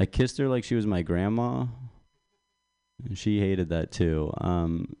I kissed her like she was my grandma, and she hated that too.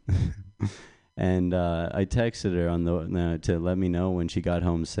 And I texted her to let me know when she got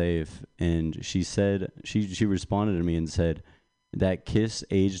home safe, and she said she responded to me and said, "That kiss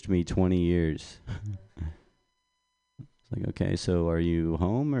aged me 20 years." It's like, okay, so are you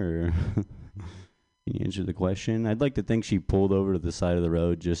home, or can you answer the question? I'd like to think she pulled over to the side of the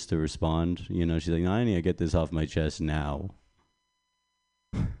road just to respond. She's like, no, I need to get this off my chest now.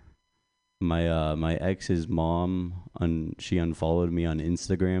 My ex's mom, she unfollowed me on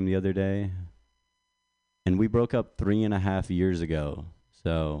Instagram the other day. And we broke up 3.5 years ago.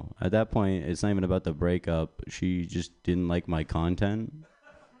 So at that point, it's not even about the breakup. She just didn't like my content.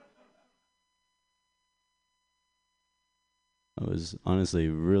 I was honestly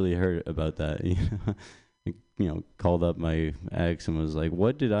really hurt about that. Called up my ex and was like,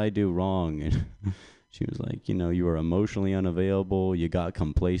 what did I do wrong? And she was like, you were emotionally unavailable. You got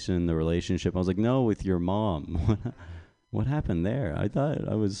complacent in the relationship. I was like, no, with your mom. What happened there? I thought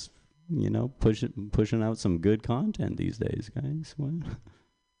I was... pushing out some good content these days, guys. What?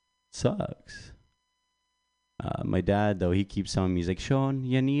 Sucks. My dad, though, he keeps telling me, he's like, Sean,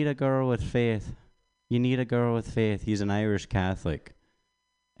 you need a girl with faith. You need a girl with faith. He's an Irish Catholic.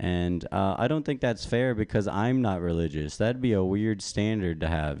 And I don't think that's fair because I'm not religious. That'd be a weird standard to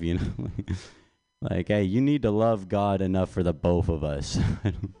have, Like, hey, you need to love God enough for the both of us.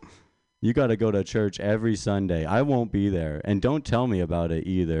 You got to go to church every Sunday. I won't be there. And don't tell me about it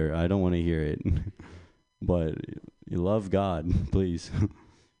either. I don't want to hear it. But you love God, please.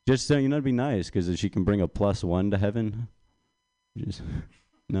 Just so it'd be nice because she can bring a +1 to heaven.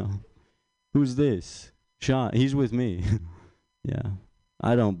 No. Who's this? Sean. He's with me. Yeah.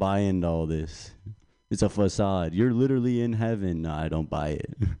 I don't buy into all this. It's a facade. You're literally in heaven. No, I don't buy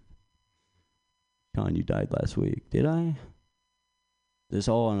it. Sean, you died last week. Did I? This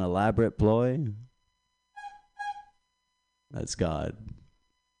all an elaborate ploy? That's God.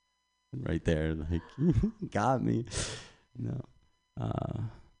 Right there. Like, got me. No.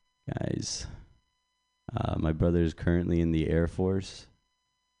 Guys, my brother is currently in the Air Force.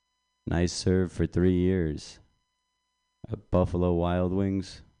 And I served for 3 years at Buffalo Wild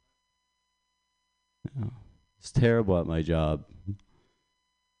Wings. It's terrible at my job.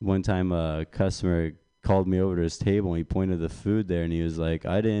 One time a customer called me over to his table and he pointed the food there and he was like,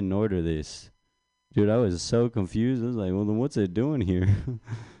 I didn't order this. Dude, I was so confused. I was like, well, then what's it doing here?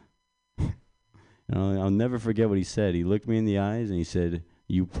 I'll never forget what he said. He looked me in the eyes and he said,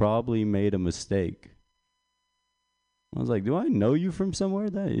 you probably made a mistake. I was like, do I know you from somewhere?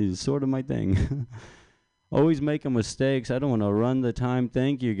 That is sort of my thing. Always making mistakes. I don't want to run the time.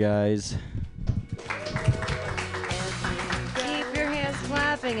 Thank you, guys.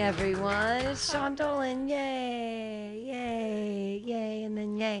 Clapping, everyone. It's Sean Dolan. Yay, yay, yay, and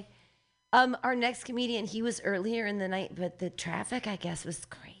then yay. Our next comedian, he was earlier in the night, but the traffic, I guess, was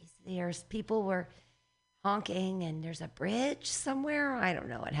crazy. People were honking, and there's a bridge somewhere. I don't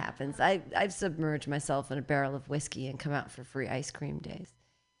know what happens. I've submerged myself in a barrel of whiskey and come out for free ice cream days.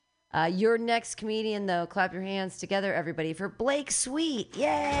 Your next comedian, though, clap your hands together, everybody, for Blake Sweet.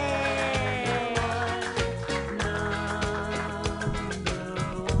 Yay!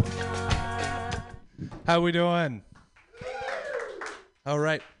 How we doing? All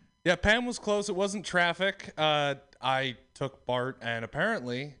right. Yeah, Pam was close. It wasn't traffic. I took Bart, and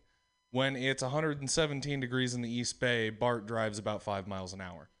apparently when it's 117 degrees in the East Bay, Bart drives about 5 miles an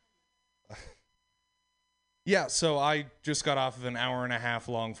hour. Yeah, so I just got off of an hour-and-a-half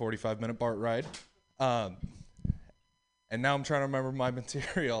long 45-minute Bart ride. And now I'm trying to remember my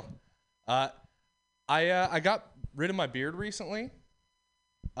material. I got rid of my beard recently.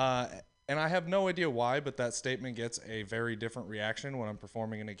 And I have no idea why, but that statement gets a very different reaction when I'm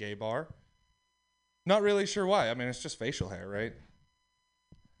performing in a gay bar. Not really sure why. I mean, it's just facial hair, right?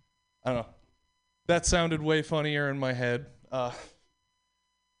 I don't know. That sounded way funnier in my head.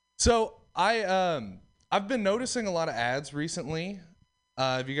 So I I've been noticing a lot of ads recently.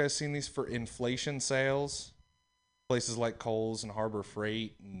 Have you guys seen these for inflation sales? Places like Kohl's and Harbor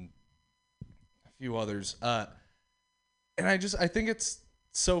Freight and a few others. And I think it's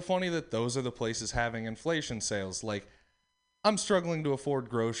so funny that those are the places having inflation sales. Like, I'm struggling to afford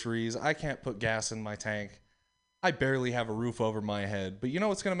groceries. I can't put gas in my tank. I barely have a roof over my head. But you know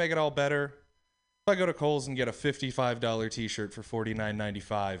what's going to make it all better? If I go to Kohl's and get a $55 t-shirt for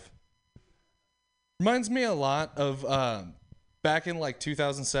 $49.95. Reminds me a lot of back in like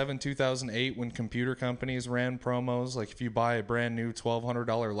 2007, 2008 when computer companies ran promos. Like, if you buy a brand new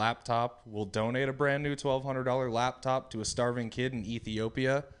 $1,200 laptop, we'll donate a brand new $1,200 laptop to a starving kid in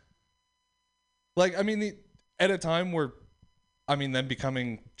Ethiopia. Like, I mean, at a time where, I mean, them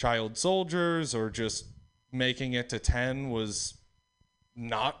becoming child soldiers or just making it to 10 was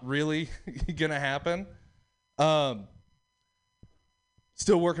not really gonna happen.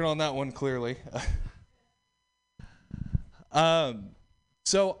 Still working on that one, clearly.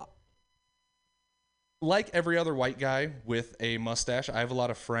 So like every other white guy with a mustache, I have a lot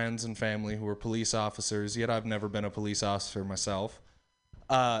of friends and family who are police officers, yet I've never been a police officer myself.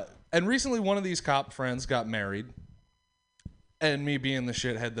 And recently one of these cop friends got married, and me being the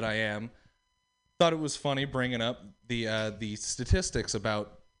shithead that I am, thought it was funny bringing up the statistics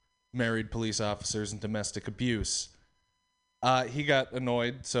about married police officers and domestic abuse. He got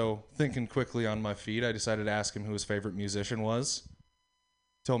annoyed, so thinking quickly on my feet, I decided to ask him who his favorite musician was.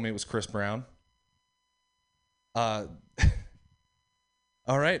 Told me it was Chris Brown. All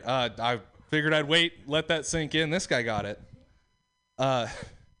right, I figured I'd wait, let that sink in. This guy got it.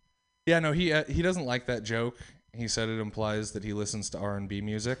 Yeah, no, he doesn't like that joke. He said it implies that he listens to R&B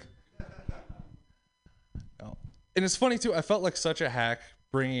music. No. And it's funny, too. I felt like such a hack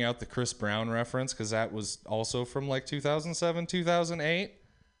bringing out the Chris Brown reference, because that was also from like 2007, 2008.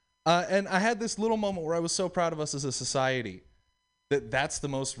 And I had this little moment where I was so proud of us as a society that that's the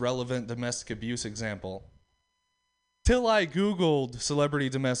most relevant domestic abuse example. Till I Googled celebrity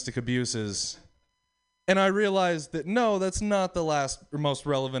domestic abuses, and I realized that no, that's not the last or most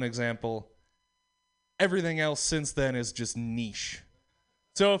relevant example. Everything else since then is just niche.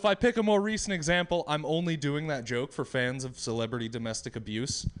 So if I pick a more recent example, I'm only doing that joke for fans of celebrity domestic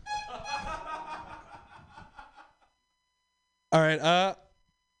abuse. All right,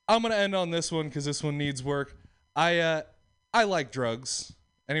 I'm gonna end on this one because this one needs work. I like drugs.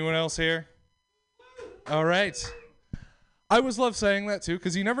 Anyone else here? All right. I always love saying that too,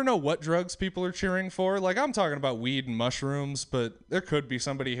 because you never know what drugs people are cheering for. Like, I'm talking about weed and mushrooms, but there could be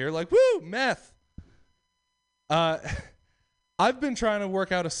somebody here like, woo, meth. I've been trying to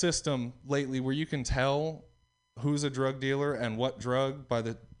work out a system lately where you can tell who's a drug dealer and what drug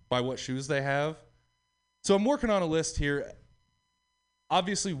by what shoes they have. So I'm working on a list here.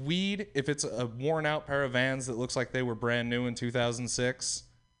 Obviously, weed, if it's a worn out pair of Vans that looks like they were brand new in 2006,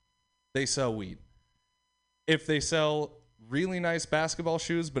 they sell weed. If they sell really nice basketball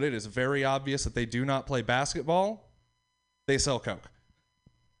shoes, but it is very obvious that they do not play basketball, they sell coke.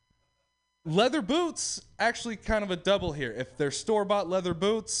 Leather boots, actually kind of a double here. If they're store-bought leather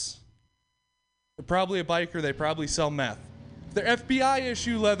boots, they're probably a biker, they probably sell meth. If they're FBI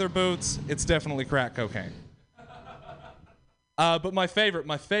issue leather boots, it's definitely crack cocaine. But my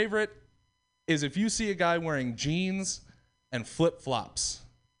favorite is if you see a guy wearing jeans and flip-flops.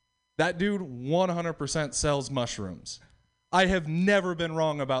 That dude 100% sells mushrooms. I have never been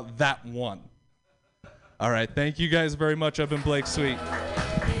wrong about that one. All right, thank you guys very much. I've been Blake Sweet.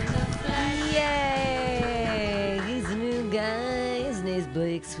 Yay! He's a new guy. His name's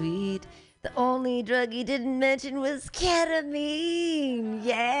Blake Sweet. The only drug he didn't mention was ketamine.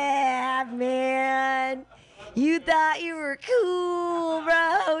 Yeah, man. You thought you were cool,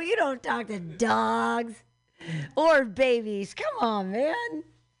 bro. You don't talk to dogs or babies. Come on, man.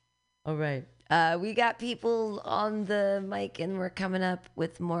 All right. We got people on the mic, and we're coming up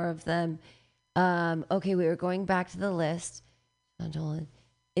with more of them. Okay, we were going back to the list.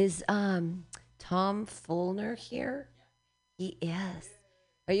 Is Tom Fulner here? He is.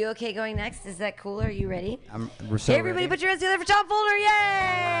 Are you okay going next? Is that cool? Are you ready? We're so hey, everybody, ready. put your hands together for Tom Fulner.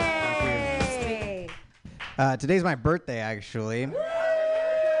 Yay! Today's my birthday, actually.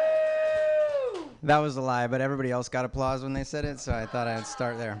 That was a lie, but everybody else got applause when they said it, so I thought I'd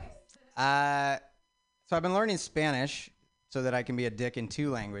start there. So I've been learning Spanish so that I can be a dick in 2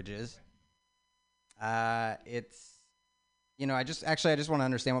 languages. It's, I just want to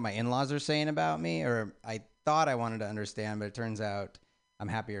understand what my in-laws are saying about me, or I thought I wanted to understand, but it turns out I'm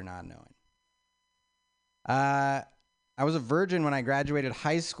happier not knowing. I was a virgin when I graduated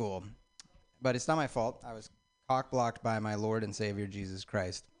high school, but it's not my fault. I was cock-blocked by my Lord and Savior, Jesus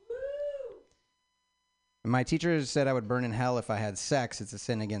Christ. My teacher said I would burn in hell if I had sex. It's a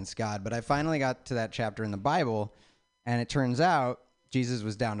sin against God. But I finally got to that chapter in the Bible, and it turns out Jesus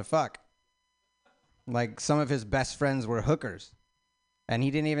was down to fuck. Like, some of his best friends were hookers. And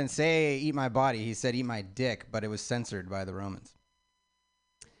he didn't even say, eat my body. He said, eat my dick, but it was censored by the Romans.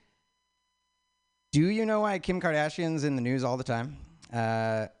 Do you know why Kim Kardashian's in the news all the time?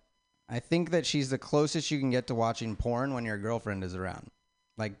 I think that she's the closest you can get to watching porn when your girlfriend is around.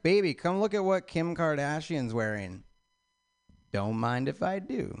 Like, baby, come look at what Kim Kardashian's wearing. Don't mind if I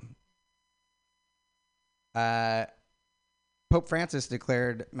do. Pope Francis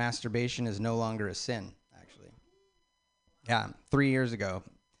declared masturbation is no longer a sin, actually. Yeah, 3 years ago.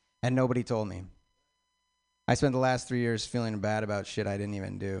 And nobody told me. I spent the last 3 years feeling bad about shit I didn't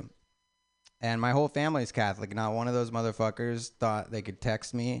even do. And my whole family's Catholic. Not one of those motherfuckers thought they could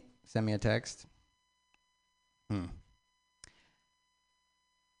text me, send me a text.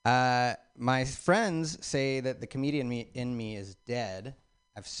 My friends say that the comedian in me is dead.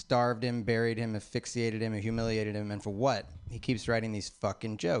 I've starved him, buried him, asphyxiated him, humiliated him, and for what? He keeps writing these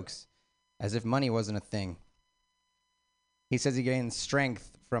fucking jokes, as if money wasn't a thing. He says he gains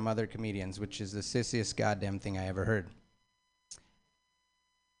strength from other comedians, which is the sissiest goddamn thing I ever heard.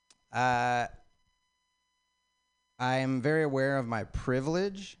 I am very aware of my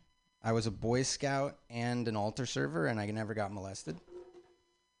privilege. I was a Boy Scout and an altar server, and I never got molested.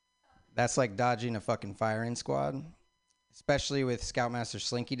 That's like dodging a fucking firing squad, especially with Scoutmaster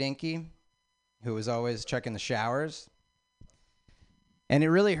Slinky Dinky, who was always checking the showers. And it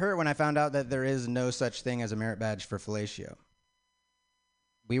really hurt when I found out that there is no such thing as a merit badge for fellatio.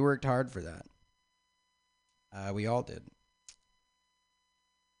 We worked hard for that. We all did.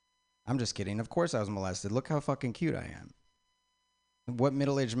 I'm just kidding. Of course I was molested. Look how fucking cute I am. What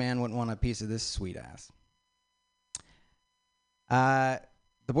middle-aged man wouldn't want a piece of this sweet ass?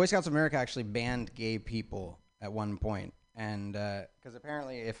 The Boy Scouts of America actually banned gay people at one point. And because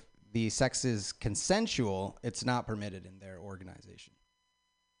apparently if the sex is consensual, it's not permitted in their organization.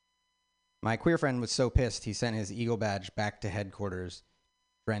 My queer friend was so pissed, he sent his Eagle badge back to headquarters,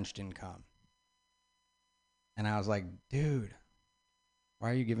 drenched in cum. And I was like, dude, why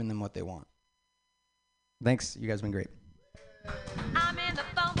are you giving them what they want? Thanks. You guys have been great.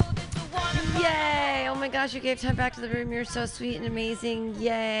 Yay! Oh my gosh, you gave time back to the room. You're so sweet and amazing.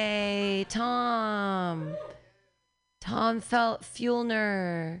 Yay! Tom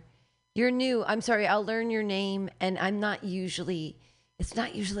Fuellner. You're new. I'm sorry, I'll learn your name, and it's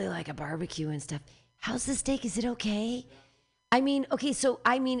not usually like a barbecue and stuff. How's the steak? Is it okay?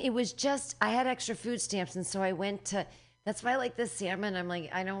 It was just, I had extra food stamps, and so I went to, that's why I like the salmon. I'm like,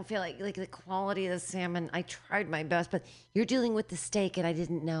 I don't feel like the quality of the salmon. I tried my best, but you're dealing with the steak, and I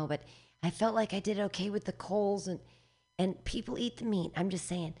didn't know, but I felt like I did okay with the coals, and people eat the meat. I'm just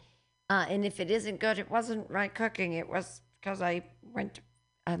saying. And if it isn't good, it wasn't my cooking. It was because I went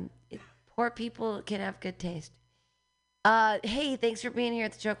to, poor people can have good taste. Hey, thanks for being here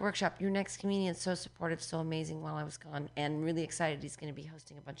at the Joke Workshop. Your next comedian is so supportive, so amazing while I was gone, and really excited. He's going to be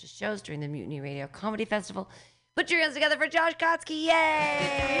hosting a bunch of shows during the Mutiny Radio Comedy Festival. Put your hands together for Josh Kotsky.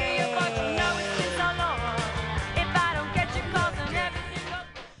 Yay!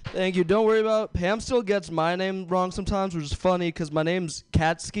 Thank you. Don't worry about it. Pam still gets my name wrong sometimes, which is funny because my name's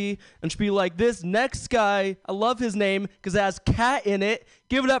Katsky. And she'll be like, this next guy, I love his name because it has cat in it.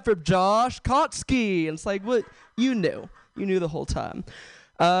 Give it up for Josh Kotsky. And it's like, what? You knew. You knew the whole time.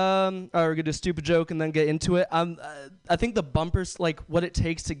 All right, we're going to do a stupid joke and then get into it. I think the bumpers, like what it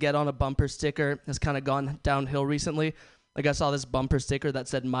takes to get on a bumper sticker has kind of gone downhill recently. Like I saw this bumper sticker that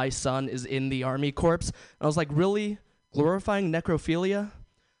said, my son is in the Army Corps. And I was like, really? Glorifying necrophilia?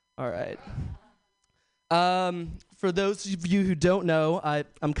 All right. For those of you who don't know,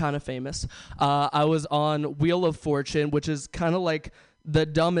 I'm kind of famous. I was on Wheel of Fortune, which is kind of like the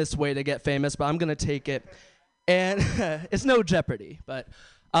dumbest way to get famous, but I'm going to take it. And it's no Jeopardy, but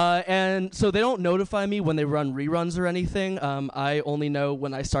and so they don't notify me when they run reruns or anything. I only know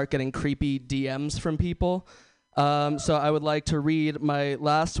when I start getting creepy DMs from people. So I would like to read my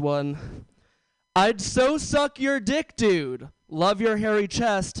last one. I'd so suck your dick, dude. Love your hairy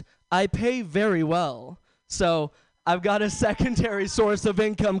chest. I pay very well. So I've got a secondary source of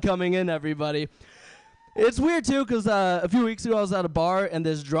income coming in, everybody. It's weird, too, because a few weeks ago I was at a bar, and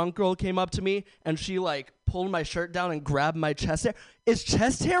this drunk girl came up to me, and she, like, pulled my shirt down and grabbed my chest hair. Is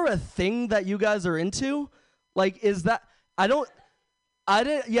chest hair a thing that you guys are into? Like, is that...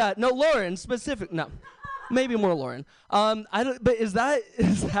 Lauren, specific... No. Maybe more Lauren. But is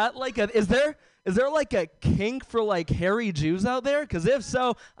that like a... Is there like a kink for like hairy Jews out there? Because if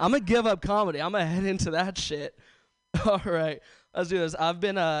so, I'm going to give up comedy. I'm going to head into that shit. All right. Let's do this. I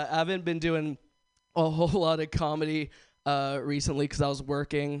haven't been doing a whole lot of comedy recently because I was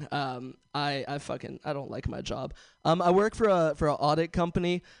working. I don't like my job. I work for an audit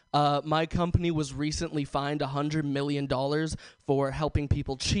company. My company was recently fined $100 million for helping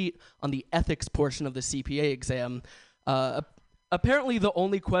people cheat on the ethics portion of the CPA exam. Apparently, the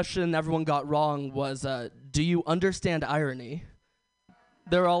only question everyone got wrong was, do you understand irony?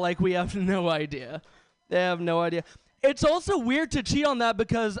 They're all like, we have no idea. They have no idea. It's also weird to cheat on that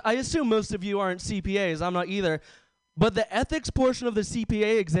because I assume most of you aren't CPAs. I'm not either. But the ethics portion of the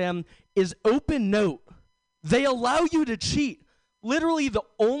CPA exam is open note. They allow you to cheat. Literally, the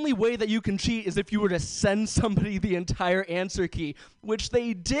only way that you can cheat is if you were to send somebody the entire answer key, which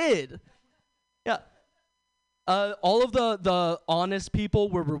they did. Yeah. All of the honest people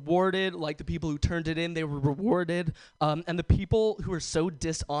were rewarded, like the people who turned it in, they were rewarded. And the people who were so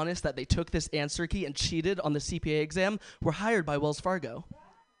dishonest that they took this answer key and cheated on the CPA exam were hired by Wells Fargo.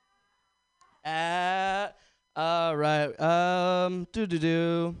 All right.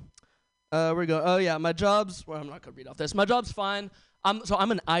 We're going. Oh yeah, my job's. Well, I'm not gonna read off this. My job's fine.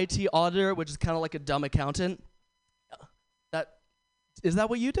 I'm an IT auditor, which is kind of like a dumb accountant. Is that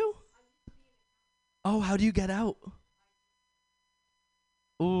what you do? Oh, how do you get out?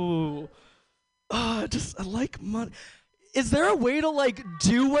 Ooh. I like money. Is there a way to like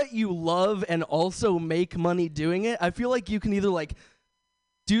do what you love and also make money doing it? I feel like you can either like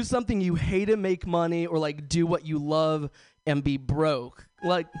do something you hate and make money, or like do what you love and be broke.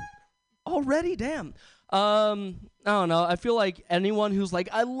 Like, already, damn. I don't know. I feel like anyone who's like,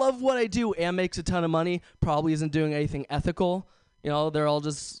 I love what I do and makes a ton of money probably isn't doing anything ethical. You know, they're all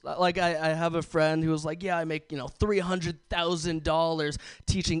just like, I have a friend who was like, yeah, I make, $300,000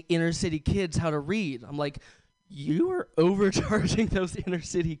 teaching inner city kids how to read. I'm like, you are overcharging those inner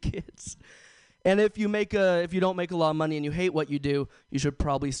city kids. And if you don't make a lot of money and you hate what you do, you should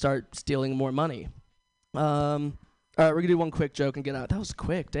probably start stealing more money. All right, we're gonna do one quick joke and get out. That was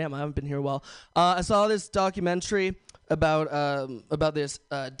quick. Damn, I haven't been here a while. I saw this documentary about this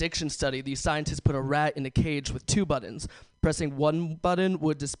addiction study. These scientists put a rat in a cage with 2 buttons. Pressing one button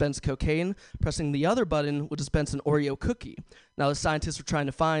would dispense cocaine. Pressing the other button would dispense an Oreo cookie. Now, the scientists were trying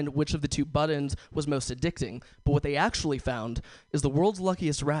to find which of the 2 buttons was most addicting. But what they actually found is the world's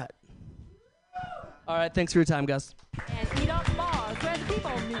luckiest rat. All right, thanks for your time, guys.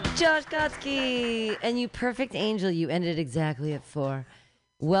 Josh Gotsky, and you perfect angel, you ended exactly at 4.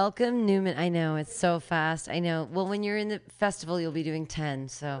 Welcome, Newman. I know, it's so fast. I know. Well, when you're in the festival, you'll be doing 10,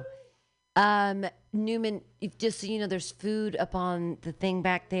 so. Newman, just so you know, there's food up on the thing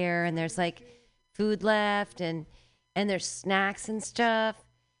back there, and there's like food left, and there's snacks and stuff.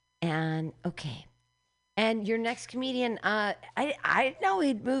 And okay. And your next comedian, I didn't know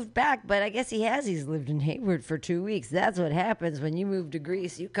he'd moved back, but I guess he has. He's lived in Hayward for 2 weeks. That's what happens when you move to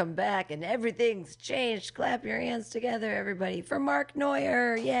Greece. You come back and everything's changed. Clap your hands together, everybody, for Mark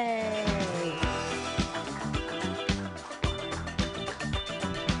Neuer. Yay!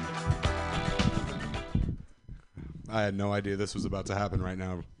 I had no idea this was about to happen right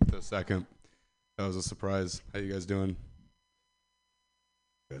now. The second. That was a surprise. How you guys doing?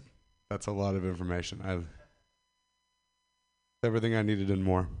 Good. That's a lot of information. I've everything I needed and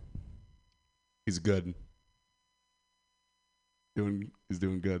more. He's good. He's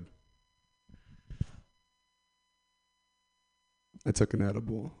doing good. I took an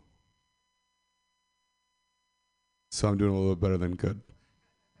edible. So I'm doing a little bit better than good.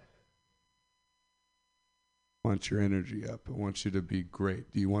 I want your energy up. I want you to be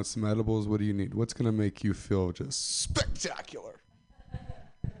great. Do you want some edibles? What do you need? What's going to make you feel just spectacular?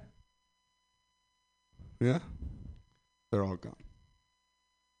 Yeah? They're all gone.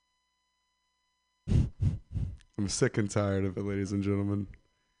 I'm sick and tired of it, ladies and gentlemen.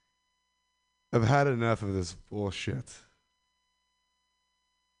 I've had enough of this bullshit.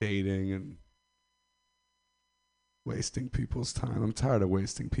 Dating and wasting people's time. I'm tired of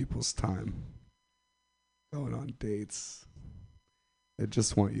wasting people's time. Going on dates. I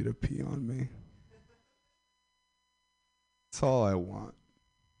just want you to pee on me. That's all I want.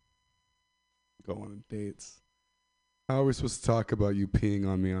 Go on dates. How are we supposed to talk about you peeing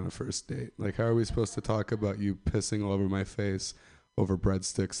on me on a first date? Like, how are we supposed to talk about you pissing all over my face over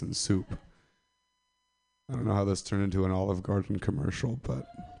breadsticks and soup? I don't know how this turned into an Olive Garden commercial, but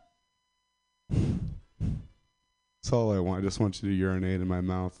that's all I want. I just want you to urinate in my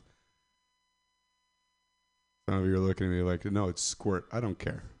mouth. Some of you are looking at me like, no, it's squirt. I don't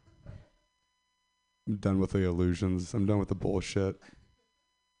care. I'm done with the illusions. I'm done with the bullshit.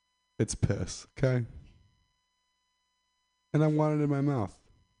 It's piss, okay? And I want it in my mouth.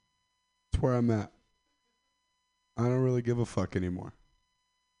 It's where I'm at. I don't really give a fuck anymore.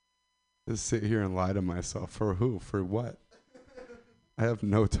 Just sit here and lie to myself. For who? For what? I have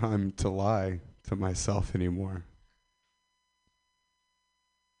no time to lie to myself anymore.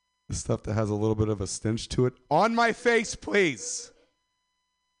 The stuff that has a little bit of a stench to it. On my face, please.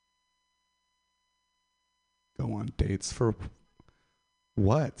 Go on dates for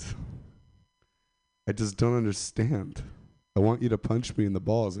what? I just don't understand. I want you to punch me in the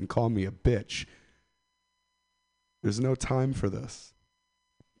balls and call me a bitch. There's no time for this.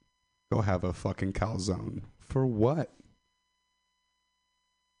 Go have a fucking calzone. For what?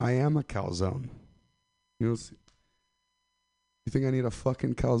 I am a calzone. You know, you think I need a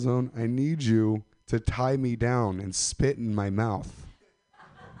fucking calzone? I need you to tie me down and spit in my mouth.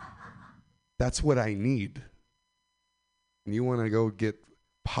 That's what I need. And you want to go get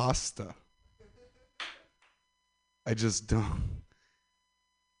pasta. I just don't.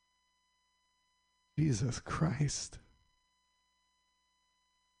 Jesus Christ.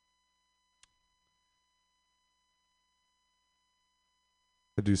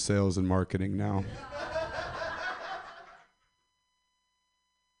 I do sales and marketing now.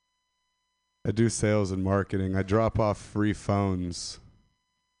 I do sales and marketing. I drop off free phones.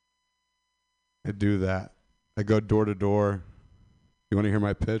 I do that. I go door to door. You want to hear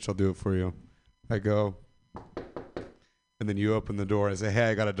my pitch? I'll do it for you. I go, and then you open the door and say, hey,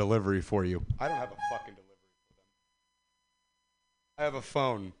 I got a delivery for you. I don't have a fucking delivery for them. I have a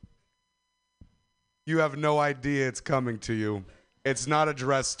phone. You have no idea it's coming to you. It's not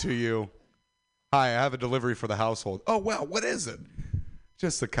addressed to you. Hi, I have a delivery for the household. Oh, wow, what is it?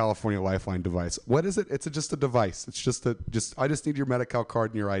 Just a California Lifeline device. What is it? It's just a device. It's I just need your Medi-Cal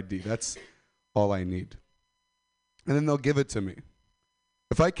card and your ID. That's all I need. And then they'll give it to me.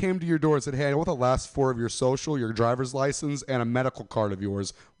 If I came to your door and said, hey, I want the last 4 of your social, your driver's license, and a medical card of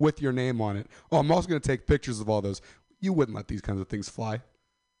yours with your name on it. Oh, I'm also going to take pictures of all those. You wouldn't let these kinds of things fly.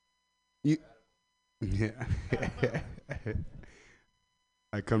 Yeah.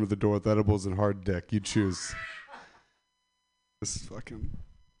 I come to the door with edibles and hard dick. You choose. This is fucking...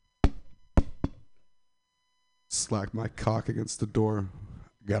 Slack my cock against the door.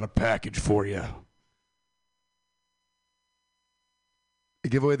 Got a package for you. They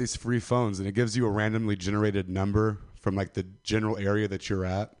give away these free phones, and it gives you a randomly generated number from like the general area that you're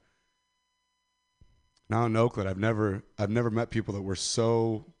at. Now in Oakland, I've never met people that were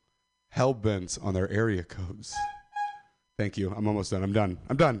so hell-bent on their area codes. Thank you. I'm almost done. I'm done.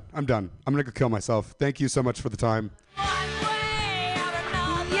 I'm going to go kill myself. Thank you so much for the time.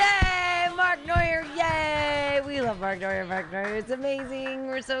 Yay, Mark Neuer, yay! We love Mark Neuer. It's amazing.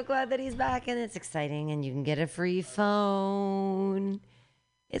 We're so glad that he's back, and it's exciting, and you can get a free phone.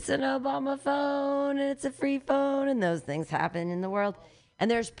 It's an Obama phone, and it's a free phone, and those things happen in the world. And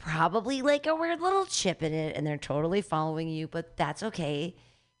there's probably like a weird little chip in it, and they're totally following you, but that's okay.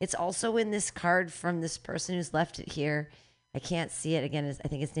 It's also in this card from this person who's left it here. I can't see it again. I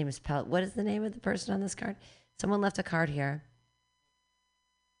think his name is Pel. What is the name of the person on this card? Someone left a card here.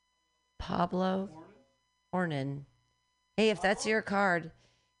 Pablo Hornan. Hey, if that's your card,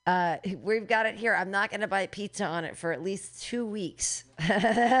 we've got it here. I'm not going to buy pizza on it for at least 2 weeks.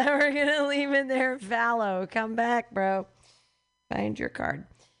 We're going to leave it there fallow. Come back, bro. Find your card.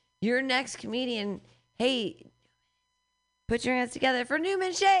 Your next comedian. Hey, put your hands together for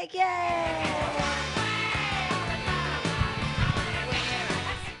Newman Shake. Yay!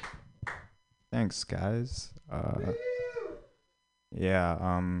 Thanks, guys. Yeah.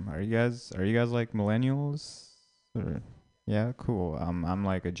 Are you guys like millennials? Or, yeah, cool. I'm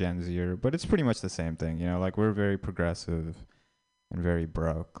like a Gen Zer, but it's pretty much the same thing. You know, like we're very progressive and very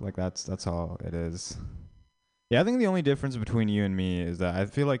broke. Like that's all it is. Yeah, I think the only difference between you and me is that I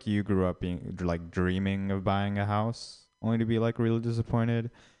feel like you grew up being like dreaming of buying a house, only to be like really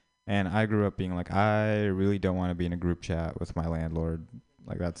disappointed, and I grew up being like I really don't want to be in a group chat with my landlord.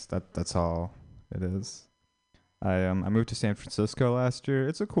 Like that's all it is. I moved to San Francisco last year.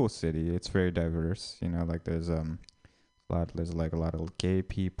 It's a cool city. It's very diverse. You know, like there's a lot of gay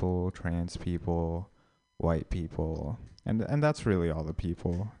people, trans people, white people, and that's really all the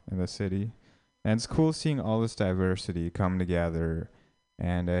people in the city. And it's cool seeing all this diversity come together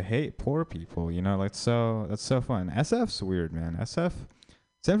and hate poor people. You know, like that's so fun. SF's weird, man. San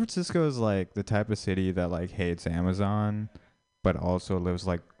Francisco is like the type of city that like hates Amazon, but also leaves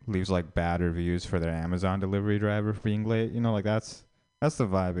like bad reviews for their Amazon delivery driver for being late. You know, like that's the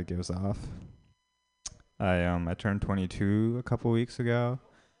vibe it gives off. I turned 22 a couple weeks ago.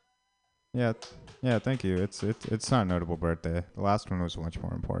 Yeah, thank you. It's not a notable birthday. The last one was much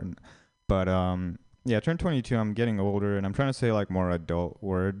more important. But yeah, I turned 22. I'm getting older, and I'm trying to say like more adult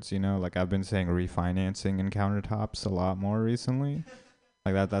words. You know, like I've been saying refinancing and countertops a lot more recently.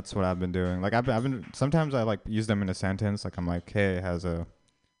 Like that's what I've been doing. Like I've been sometimes I like use them in a sentence. Like I'm like, hey, how's a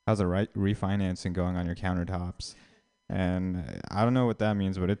refinancing going on your countertops? And I don't know what that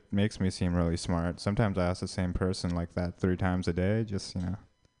means, but it makes me seem really smart. Sometimes I ask the same person like that 3 times a day. Just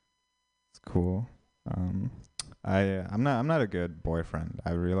it's cool. I'm not a good boyfriend.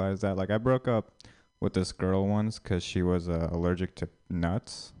 I realized that. Like I broke up with this girl once because she was allergic to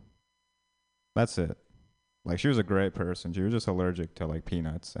nuts. That's it. Like she was a great person. She was just allergic to like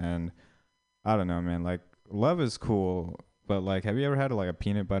peanuts. And I don't know, man. Like love is cool, but like, have you ever had like a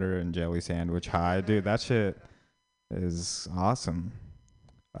peanut butter and jelly sandwich high, dude? That shit is awesome.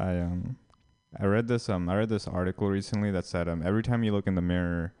 I read this article recently that said every time you look in the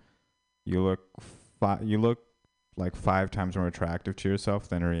mirror, you look like 5 times more attractive to yourself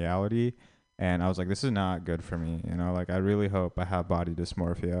than in reality. And I was like, this is not good for me. Like I really hope I have body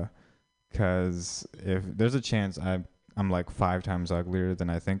dysmorphia, because if there's a chance I'm like 5 times uglier than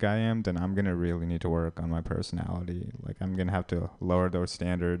I think I am, then I'm gonna really need to work on my personality. Like I'm gonna have to lower those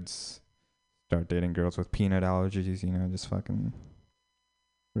standards, start dating girls with peanut allergies, just fucking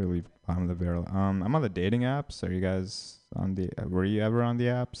really bottom of the barrel. I'm on the dating apps. Are you guys were you ever on the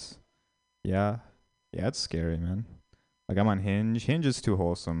apps? Yeah, it's scary, man. Like I'm on Hinge. Hinge is too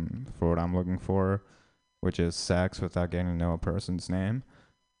wholesome for what I'm looking for, which is sex without getting to know a person's name.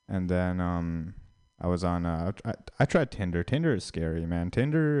 And then I was on I tried Tinder. Tinder is scary, man.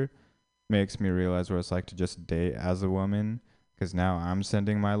 Tinder makes me realize what it's like to just date as a woman, because now I'm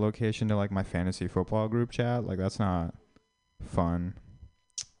sending my location to like my fantasy football group chat. Like that's not fun.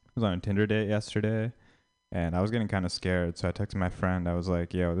 I was on a Tinder date yesterday and I was getting kind of scared, so I texted my friend. I was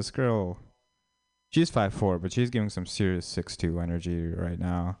like, yo, this girl, she's 5'4", but she's giving some serious 6'2" energy right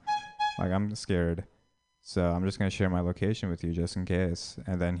now. Like I'm scared. So I'm just going to share my location with you just in case.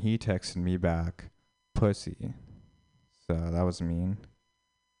 And then he texted me back, pussy. So that was mean.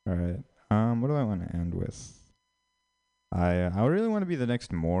 All right. What do I want to end with? I really want to be the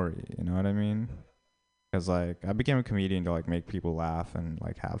next Maury, you know what I mean? Because like I became a comedian to like make people laugh and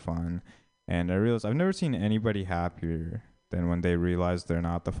like have fun. And I realized I've never seen anybody happier than when they realize they're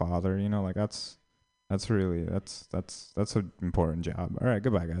not the father, like that's an important job. All right,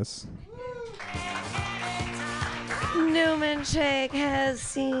 goodbye guys. Newman Shake has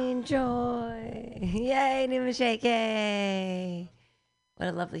seen joy. Yay, Newman Shake, yay. What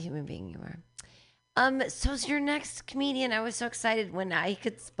a lovely human being you are. So's your next comedian. I was so excited when I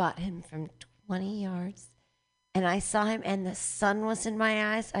could spot him from 20 yards. And I saw him and the sun was in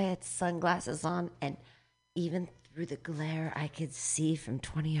my eyes. I had sunglasses on, and even through the glare, I could see from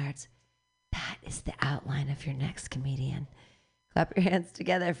 20 yards. That is the outline of your next comedian. Clap your hands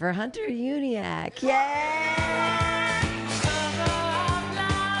together for Hunter Uniac. Yay!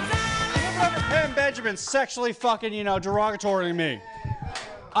 Pam Benjamin sexually fucking, derogatory to me.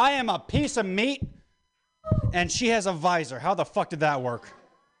 I am a piece of meat, and she has a visor. How the fuck did that work?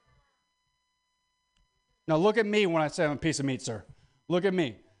 Now look at me when I say I'm a piece of meat, sir. Look at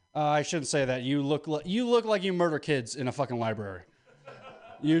me. I shouldn't say that. You look like you murder kids in a fucking library.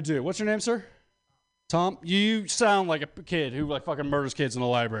 You do. What's your name, sir? Tom? You sound like a kid who like fucking murders kids in a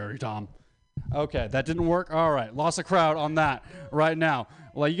library, Tom. Okay, that didn't work. All right, lost a crowd on that right now.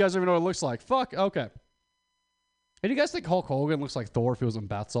 Like, you guys don't even know what it looks like. Fuck, okay. Hey, do you guys think Hulk Hogan looks like Thor if he was on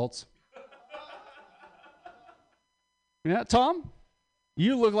bath salts? Yeah, Tom?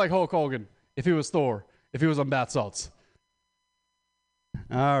 You look like Hulk Hogan if he was Thor, if he was on bath salts.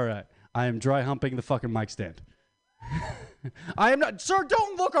 All right, I am dry humping the fucking mic stand. I am not, sir,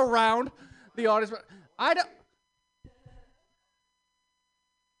 don't look around the audience. I don't.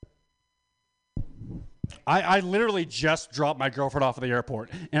 I literally just dropped my girlfriend off at the airport,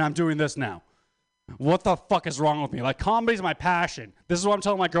 and I'm doing this now. What the fuck is wrong with me? Like, comedy's my passion. This is what I'm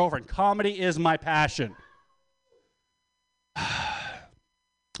telling my girlfriend. Comedy is my passion. I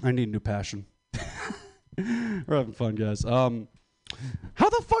need a new passion. We're having fun, guys. How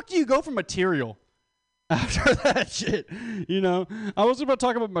the fuck do you go from material after that shit? I was about to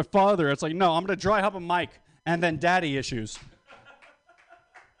talk about my father. It's like, no, I'm going to dry hump a mic and then daddy issues.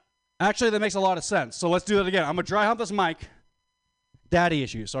 Actually, that makes a lot of sense. So let's do that again. I'm going to dry hump this mic. Daddy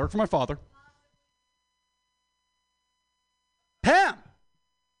issues. Sorry for my father. Pam!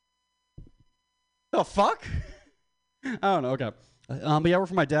 The fuck? I don't know. Okay. But yeah, I work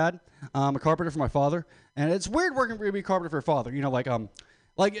for my dad. I'm a carpenter for my father. And it's weird working for a carpenter for your father. Do you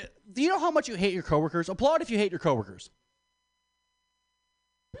know how much you hate your coworkers? Applaud if you hate your coworkers.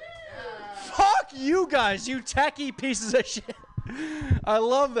 Fuck you guys, you techie pieces of shit. I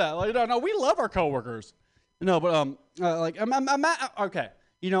love that. No, we love our coworkers. No, but okay.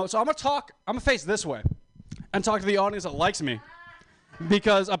 So I'm gonna face this way and talk to the audience that likes me.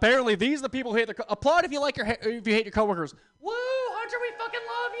 Because apparently these are the people who hate their applaud if you like if you hate your coworkers. Woo, Hunter, we fucking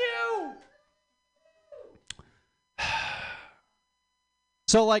love you.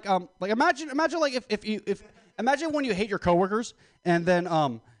 So like imagine like if imagine when you hate your coworkers and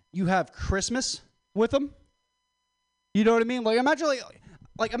then you have Christmas with them. You know what I mean? Like imagine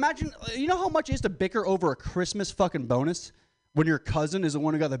imagine you know how much it is to bicker over a Christmas fucking bonus when your cousin is the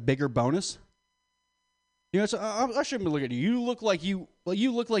one who got the bigger bonus? You know, so I shouldn't be looking at you. You look like you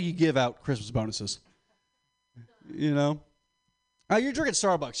give out Christmas bonuses. You know, you're drinking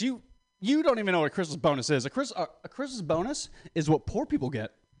Starbucks. You don't even know what a Christmas bonus is. A Christmas bonus is what poor people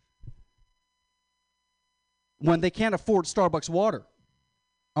get when they can't afford Starbucks water.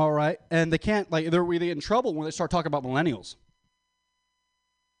 All right, and they can't they're really in trouble when they start talking about millennials.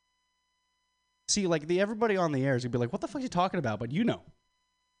 See, everybody on the air is gonna be like, "What the fuck are you talking about?" But you know,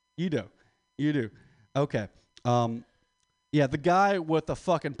 you do. Okay. Yeah, the guy with the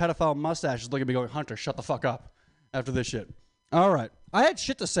fucking pedophile mustache is looking at me going, Hunter, shut the fuck up after this shit. All right. I had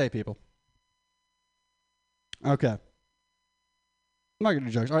shit to say, people. Okay. I'm not going to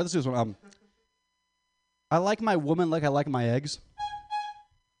do jokes. All right, let's do this one. I like my woman like I like my eggs.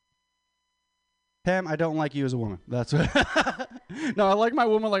 Pam, I don't like you as a woman. That's what. No, I like my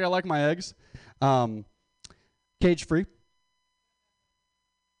woman like I like my eggs. Cage free.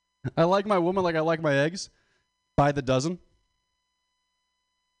 I like my woman like I like my eggs. By the dozen.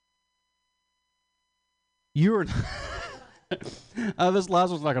 You're... this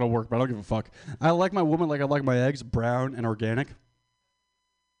last one's not going to work, but I don't give a fuck. I like my woman like I like my eggs. Brown and organic.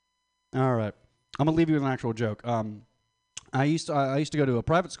 All right. I'm going to leave you with an actual joke. I used to go to a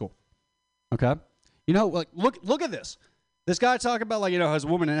private school. Okay? You know, look at this. This guy talking about, his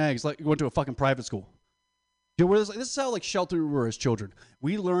woman and eggs, he went to a fucking private school. This is how sheltered we were as children.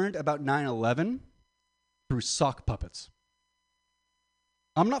 We learned about 9/11 through sock puppets.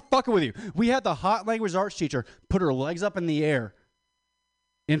 I'm not fucking with you. We had the hot language arts teacher put her legs up in the air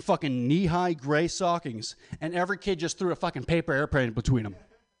in fucking knee-high gray stockings, and every kid just threw a fucking paper airplane between them.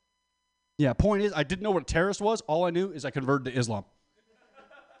 Yeah, point is, I didn't know what a terrorist was. All I knew is I converted to Islam.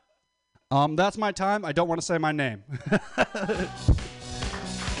 That's my time. I don't want to say my name.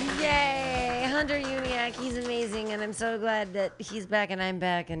 Yay, Hunter Uniac, he's amazing, and I'm so glad that he's back and I'm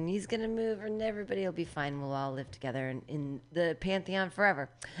back, and he's gonna move, and everybody will be fine. We'll all live together in the Pantheon forever.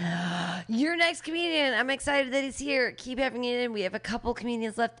 Your next comedian, I'm excited that he's here. Keep having it in. We have a couple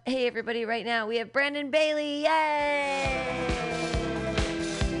comedians left. Hey, everybody, right now, we have Brandon Bailey. Yay!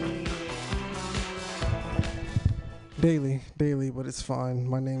 Daily, but it's fine.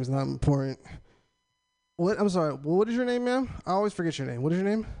 My name is not important. What? I'm sorry. What is your name, ma'am? I always forget your name. What is your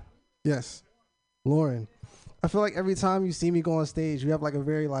name? Yes, Lauren. I feel like every time you see me go on stage, you have a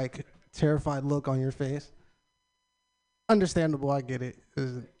very terrified look on your face. Understandable. I get it.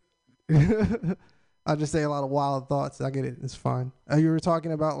 I just say a lot of wild thoughts. I get it. It's fine. You were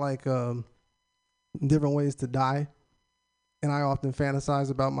talking about different ways to die, and I often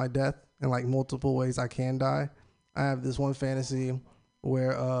fantasize about my death and multiple ways I can die. I have this one fantasy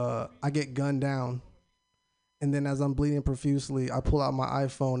where I get gunned down, and then as I'm bleeding profusely, I pull out my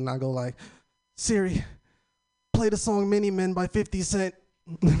iPhone and I go Siri, play the song Mini Men by 50 Cent.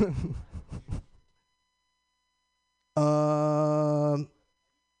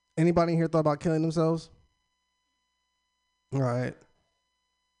 Anybody in here thought about killing themselves? All right.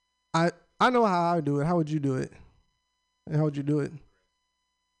 I know how I would do it. How would you do it? And how would you do it?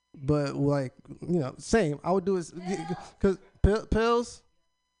 But same. I would do it because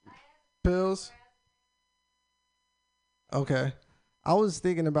pills. Okay, I was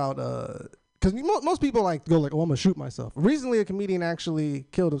thinking about because most people go oh, I'm gonna shoot myself. Recently, a comedian actually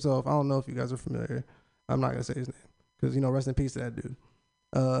killed himself. I don't know if you guys are familiar. I'm not gonna say his name because rest in peace to that dude.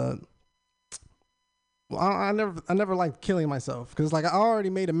 I never liked killing myself because I already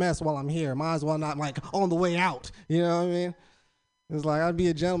made a mess while I'm here. Might as well not on the way out. You know what I mean? It's I'd be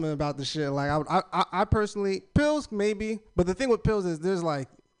a gentleman about the shit. I personally, pills maybe, but the thing with pills is there's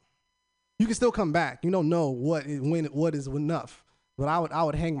you can still come back. You don't know what is enough. But I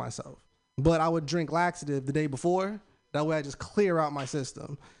would hang myself. But I would drink laxative the day before. That way I just clear out my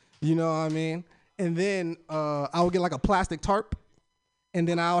system. You know what I mean? And then I would get a plastic tarp, and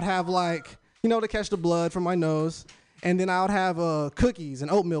then I would have to catch the blood from my nose, and then I would have cookies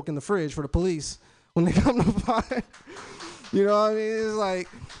and oat milk in the fridge for the police when they come to find. You know what I mean? It's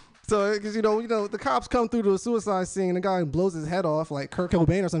so because the cops come through to a suicide scene, the guy blows his head off like Kurt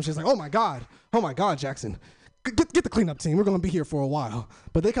Cobain or some shit. It's oh my god, Jackson, get the cleanup team. We're gonna be here for a while.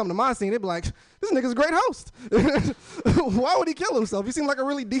 But they come to my scene, they be like, this nigga's a great host. Why would he kill himself? He seemed like a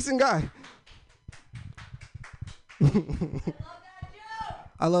really decent guy.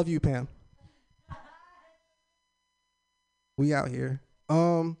 I love you, Pam. We out here.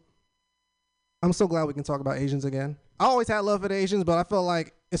 I'm so glad we can talk about Asians again. I always had love for the Asians, but I felt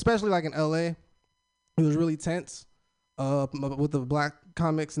like, especially like in LA, it was really tense with the black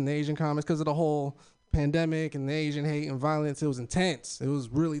comics and the Asian comics because of the whole pandemic and the Asian hate and violence. It was intense. It was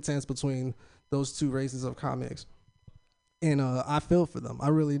really tense between those two races of comics. And I feel for them. I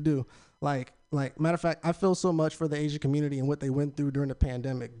really do. Like matter of fact, I feel so much for the Asian community and what they went through during the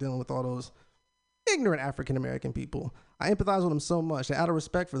pandemic, dealing with all those ignorant African American people. I empathize with them so much that out of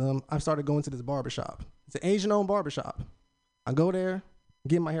respect for them, I've started going to this barbershop. It's an Asian-owned barbershop. I go there,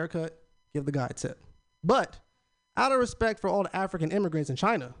 get my hair cut, give the guy a tip. But out of respect for all the African immigrants in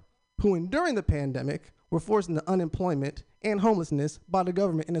China, who during the pandemic were forced into unemployment and homelessness by the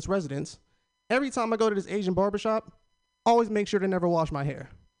government and its residents, every time I go to this Asian barbershop, always make sure to never wash my hair.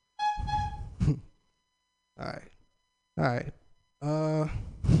 All right. Oh,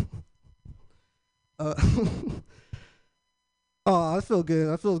 I feel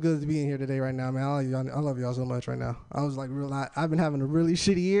good. I feel good to be in here today right now, man. I love y'all so much right now. I was like, I've been having a really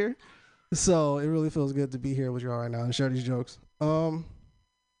shitty year, so it really feels good to be here with y'all right now and share these jokes. I'll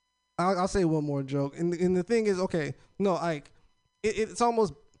say one more joke, and the thing is, okay, no, like, it's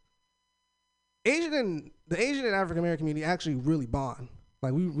almost the Asian and African American community actually really bond.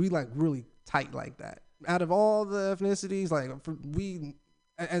 Like we like really tight like that. Out of all the ethnicities, like we,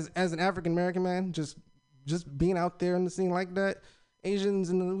 as an African American man, just being out there in the scene like that, Asians,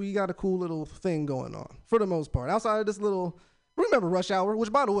 and we got a cool little thing going on for the most part. Outside of this little, remember Rush Hour,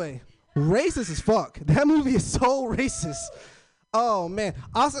 which by the way, racist as fuck. That movie is so racist. Oh man,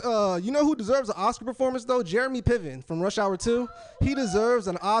 you know who deserves an Oscar performance though? Jeremy Piven from Rush Hour 2. He deserves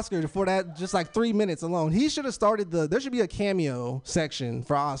an Oscar for that, just like 3 minutes alone. He should have started there should be a cameo section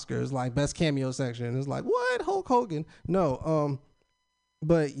for Oscars, like best cameo section. It's like, what, Hulk Hogan? No,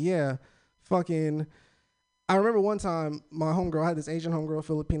 but yeah, fucking. I remember one time my homegirl, I had this Asian homegirl,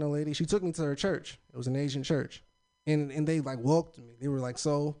 Filipino lady. She took me to her church. It was an Asian church, and they like welcomed me. They were like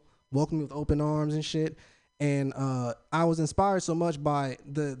welcomed me with open arms and shit. And I was inspired so much by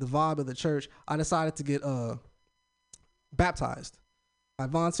the vibe of the church, I decided to get baptized. I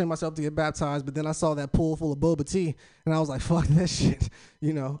volunteered myself to get baptized, but then I saw that pool full of boba tea, and I was like, fuck that shit,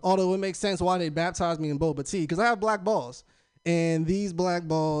 you know. Although it makes sense why they baptized me in boba tea, because I have black balls, and these black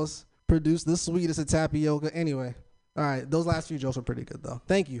balls produce the sweetest of tapioca. Anyway, all right, those last few jokes were pretty good, though.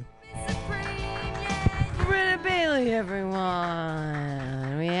 Thank you. Britta Bailey,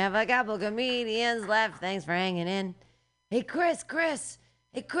 everyone. We have a couple comedians left. Thanks for hanging in. Hey, Chris.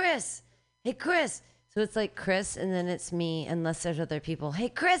 Hey, Chris. So it's like Chris, and then it's me, unless there's other people. Hey,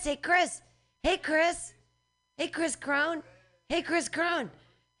 Chris. Hey, Chris Crone. Hey, Chris Crone.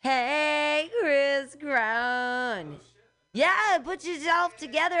 Yeah, put yourself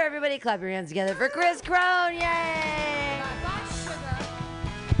together, everybody. Clap your hands together for Chris Crone. Yay!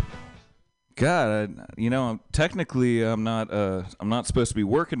 God, technically I'm not supposed to be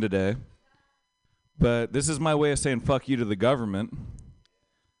working today, but this is my way of saying fuck you to the government.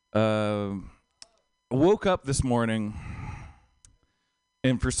 I woke up this morning,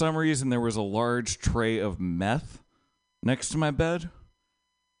 and for some reason there was a large tray of meth next to my bed,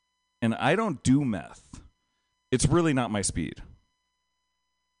 and I don't do meth. It's really not my speed.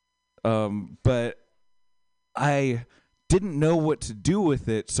 But I didn't know what to do with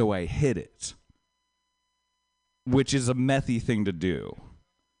it, so I hid it, which is a methy thing to do.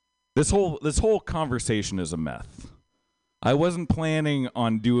 This whole conversation is a meth. I wasn't planning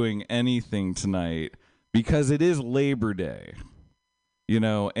on doing anything tonight because it is Labor Day,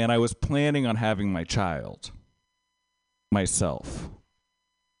 and I was planning on having my child myself.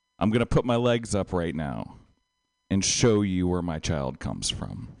 I'm going to put my legs up right now and show you where my child comes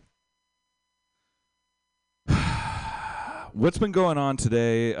from. What's been going on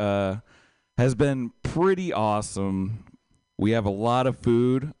today has been pretty awesome. We have a lot of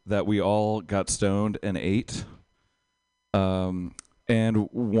food that we all got stoned and ate. And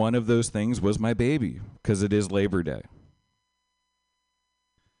one of those things was my baby, because it is Labor Day.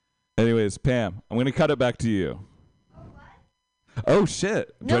 Anyways, Pam, I'm going to cut it back to you. Oh,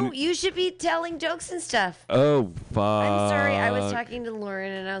 shit. No, you should be telling jokes and stuff. Oh, fuck. I'm sorry. I was talking to Lauren,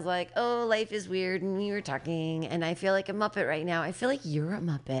 and I was like, oh, life is weird, and we were talking, and I feel like a Muppet right now. I feel like you're a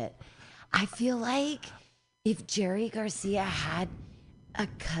Muppet. I feel like if Jerry Garcia had a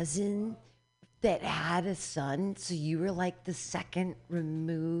cousin that had a son, so you were like the second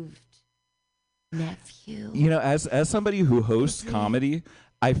removed nephew. As somebody who hosts comedy,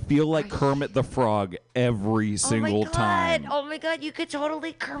 I feel like Kermit the Frog every single time. Oh my god, you could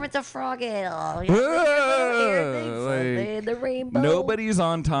totally Kermit the Frog it. Oh, Like, the rainbow. nobody's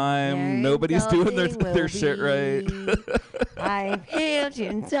on time. Nobody's doing their shit right. I'm here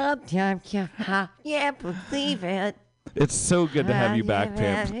sometime. Yeah, believe it. It's so good to have you back,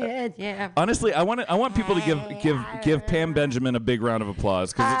 Pam. Honestly, I want people to give Pam Benjamin a big round of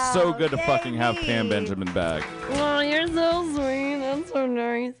applause because it's so good to fucking have Pam Benjamin back. Oh, you're so sweet. That's so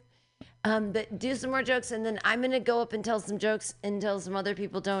nice. But do some more jokes, and then I'm gonna go up and tell some jokes until some other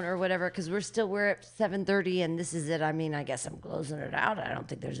people don't or whatever, because we're at 7:30, and this is it. I mean, I guess I'm closing it out. I don't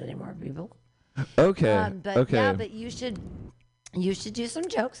think there's any more people. Okay. Yeah, but you should do some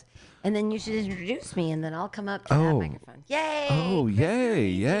jokes, and then you should introduce me, and then I'll come up to that microphone. Yay! Oh,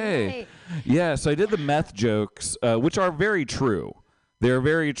 yay. Yeah, so I did the meth jokes, which are very true. They're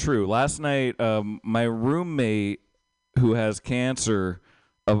very true. Last night, my roommate who has cancer,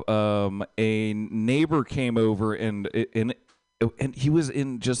 a neighbor came over, and he was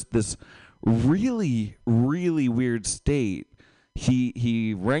in just this really, really weird state.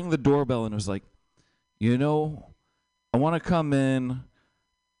 He rang the doorbell and was like, I want to come in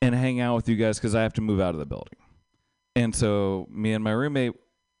and hang out with you guys because I have to move out of the building. And so me and my roommate,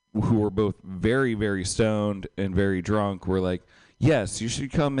 who were both very, very stoned and very drunk, were like, yes, you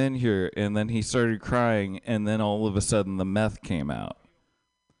should come in here. And then he started crying, and then all of a sudden the meth came out.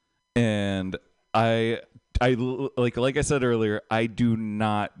 And I like I said earlier, I do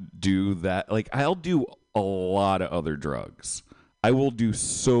not do that. Like, I'll do a lot of other drugs. I will do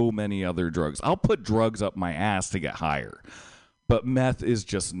so many other drugs. I'll put drugs up my ass to get higher. But meth is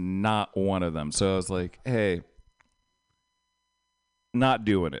just not one of them. So I was like, hey, not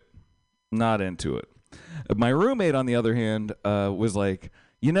doing it. Not into it. My roommate, on the other hand, was like,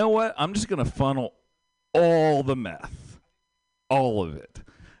 you know what? I'm just going to funnel all the meth. All of it.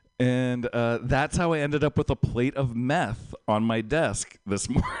 And that's how I ended up with a plate of meth on my desk this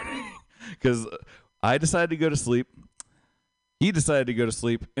morning. Because I decided to go to sleep. He decided to go to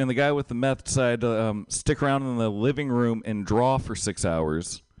sleep, and the guy with the meth decided to stick around in the living room and draw for 6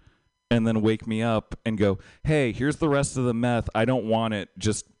 hours, and then wake me up and go, hey, here's the rest of the meth. I don't want it.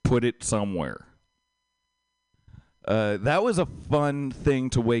 Just put it somewhere. That was a fun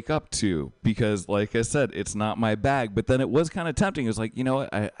thing to wake up to because, like I said, it's not my bag. But then it was kind of tempting. It was like, you know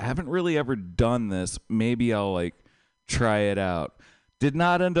what? I haven't really ever done this. Maybe I'll, try it out. Did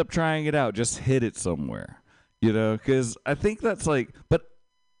not end up trying it out. Just hid it somewhere. Because I think that's but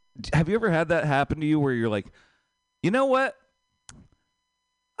have you ever had that happen to you where you're like, you know what?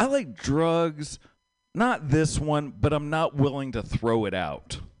 I like drugs, not this one, but I'm not willing to throw it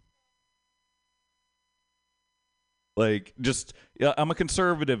out. I'm a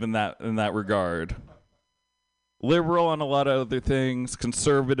conservative in that regard. Liberal on a lot of other things,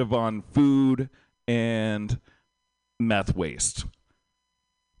 conservative on food and meth waste.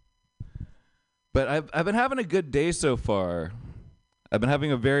 But I've been having a good day so far. I've been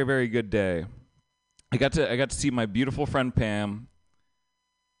having a very, very good day. I got to see my beautiful friend Pam,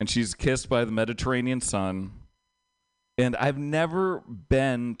 and she's kissed by the Mediterranean sun. And I've never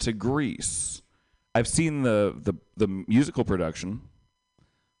been to Greece. I've seen the musical production.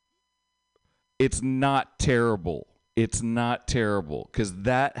 It's not terrible. It's not terrible because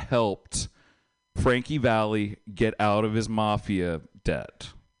that helped Frankie Valli get out of his mafia debt.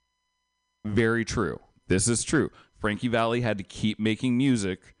 Very true. This is true. Frankie Valli had to keep making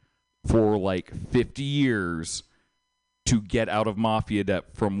music for 50 years to get out of mafia debt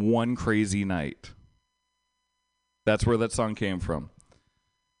from one crazy night. That's where that song came from.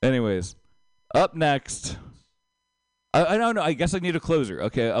 Anyways, up next. I don't know. I guess I need a closer.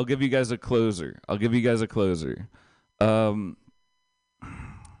 Okay, I'll give you guys a closer.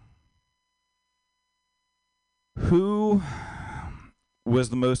 Who was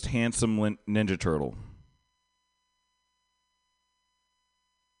the most handsome Ninja Turtle?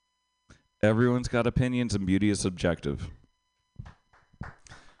 Everyone's got opinions and beauty is subjective.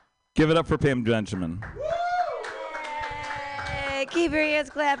 Give it up for Pam Benjamin. Hey, keep your hands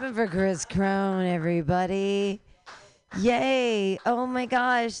clapping for Chris Crone, everybody. Yay. Oh my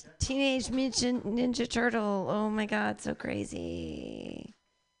gosh. Teenage Mutant Ninja Turtle. Oh my God, so crazy.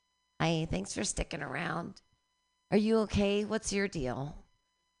 Hi, thanks for sticking around. Are you okay? What's your deal?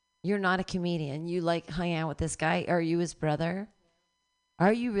 You're not a comedian. You hung out with this guy. Are you his brother?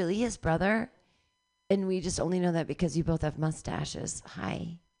 Are you really his brother? And we just only know that because you both have mustaches.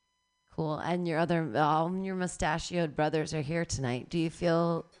 Hi. Cool. And your your mustachioed brothers are here tonight. Do you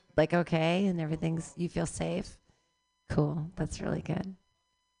feel okay and you feel safe? Cool. That's really good.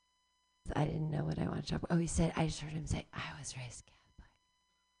 I didn't know what I wanted to talk about. Oh, I just heard him say, I was raised Catholic.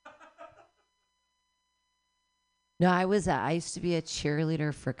 No, I used to be a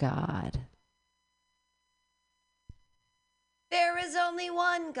cheerleader for God. There is only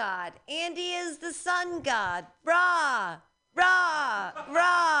one God, and he is the sun god. Ra, Ra,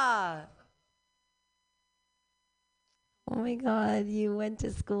 Ra. Oh my God, you went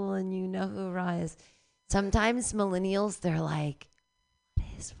to school and you know who Ra is. Sometimes millennials, they're like, what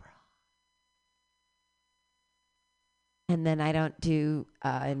is Ra? And then I don't do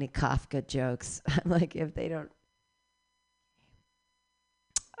any Kafka jokes. I'm like, if they don't.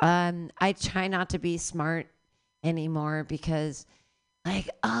 I try not to be smart anymore because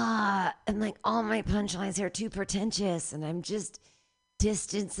and like all my punchlines are too pretentious and I'm just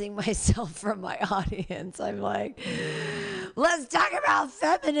distancing myself from my audience. I'm like, let's talk about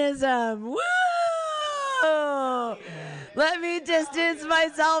feminism. Woo! Let me distance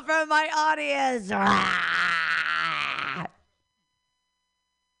myself from my audience.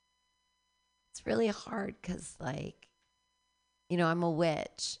 It's really hard because like, I'm a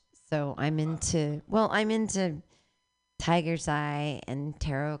witch. So I'm into Tiger's Eye and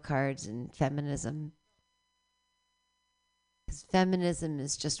tarot cards and feminism. Because feminism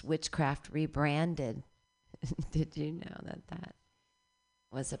is just witchcraft rebranded. Did you know that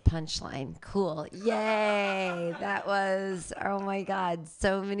was a punchline? Cool. Yay. That was, oh my God,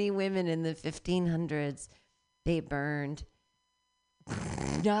 so many women in the 1500s, they burned.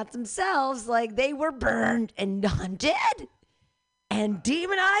 Not themselves, like they were burned and hunted and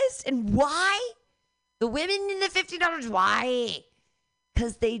demonized. And why? The women in the 1500s, why?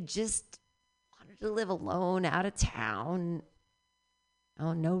 Because they just wanted to live alone, out of town.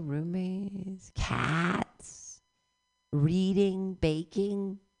 Oh, no roommates, cats, reading,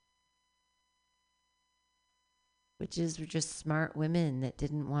 baking. Witches were just smart women that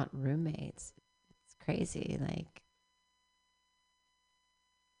didn't want roommates. It's crazy. Like,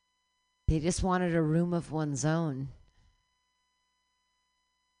 they just wanted a room of one's own.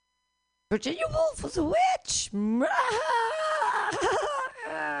 Virginia Woolf was a witch.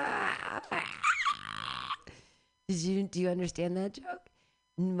 Do you understand that joke?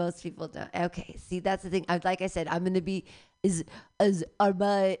 Most people don't. Okay, see, that's the thing. Like I said, I'm gonna be. Are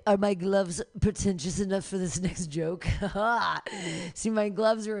my gloves pretentious enough for this next joke? See, my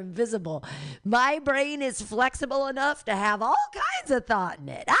gloves are invisible. My brain is flexible enough to have all kinds of thought in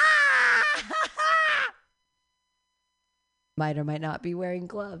it. Might or might not be wearing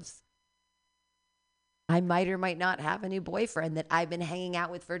gloves. I might or might not have a new boyfriend that I've been hanging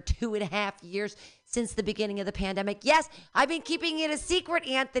out with for 2.5 years since the beginning of the pandemic. Yes, I've been keeping it a secret,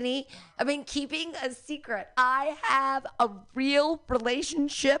 Anthony. I've been keeping a secret. I have a real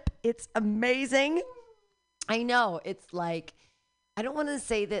relationship. It's amazing. I know. It's like, I don't want to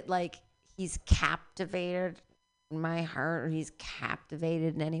say that like he's captivated my heart or he's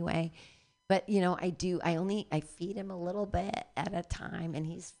captivated in any way. But, I feed him a little bit at a time and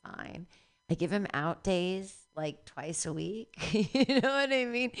he's fine. I give him out days like twice a week. You know what I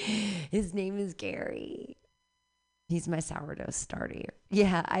mean? His name is Gary. He's my sourdough starter.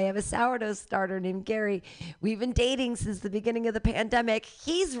 Yeah, I have a sourdough starter named Gary. We've been dating since the beginning of the pandemic.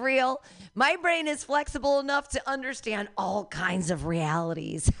 He's real. My brain is flexible enough to understand all kinds of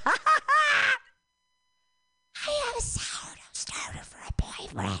realities. I have a sourdough starter for a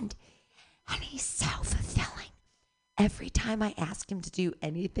boyfriend, and he's so fulfilling. Every time I ask him to do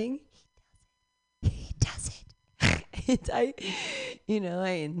anything, he does it. I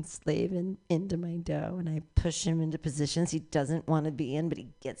enslave him into my dough and I push him into positions he doesn't want to be in, but he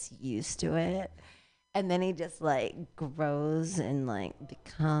gets used to it. And then he just like grows and like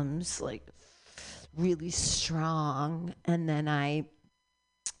becomes like really strong. And then I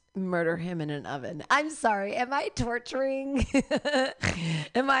murder him in an oven. I'm sorry. Am I torturing?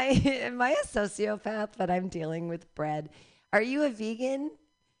 Am I a sociopath? But I'm dealing with bread. Are you a vegan?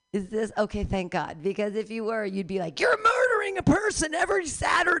 Is this okay? Thank God. Because if you were, you'd be like, you're murdering a person every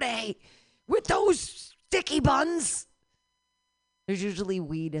Saturday with those sticky buns. There's usually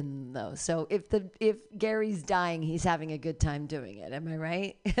weed in those. So if Gary's dying, he's having a good time doing it. Am I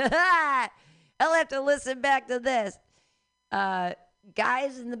right? I'll have to listen back to this.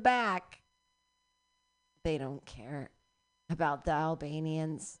 Guys in the back, they don't care about the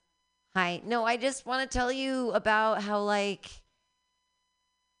Albanians. Hi. No, I just want to tell you about how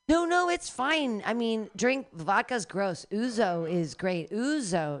No, it's fine. I mean, drink vodka's gross. Ouzo is great.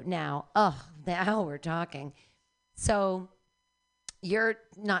 Ouzo now. Now we're talking. So you're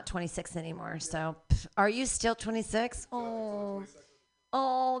not 26 anymore. So are you still 26? Oh,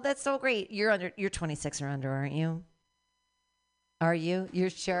 that's so great. You're 26 or under, aren't you? Are you? You're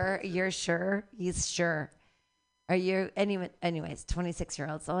sure? You're sure? He's sure. Are you? Anyways,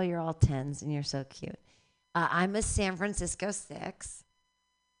 26-year-olds. Oh, you're all 10s and you're so cute. I'm a San Francisco 6.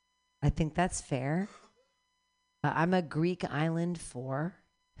 I think that's fair. I'm a Greek island 4.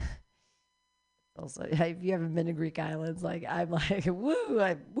 Also, if you haven't been to Greek islands, like I'm like, woo,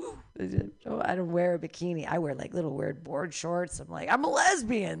 I don't wear a bikini. I wear like little weird board shorts. I'm like, I'm a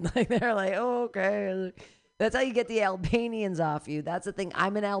lesbian. Like they're like, oh, okay. That's how you get the Albanians off you. That's the thing.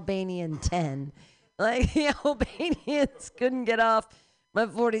 I'm an Albanian 10. Like the Albanians couldn't get off my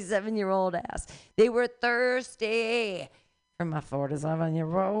 47-year-old ass. They were thirsty for my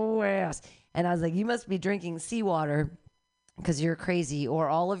 47-year-old ass. And I was like, you must be drinking seawater because you're crazy, or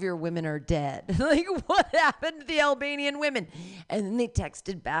all of your women are dead. Like, what happened to the Albanian women? And then they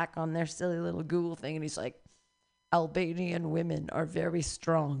texted back on their silly little Google thing, and he's like, Albanian women are very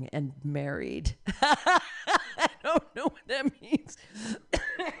strong and married. I don't know what that means.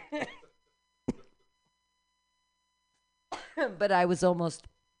 But I was almost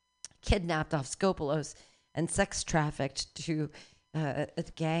kidnapped off Skopelos and sex trafficked to a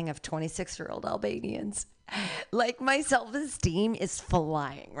gang of 26-year-old Albanians. Like, my self-esteem is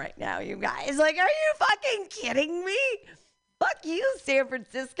flying right now, you guys. Like, are you fucking kidding me? Fuck you, San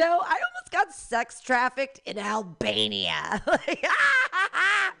Francisco. I almost got sex trafficked in Albania. Like,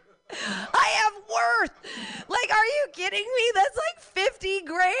 I have worth. Like, are you kidding me? That's like 50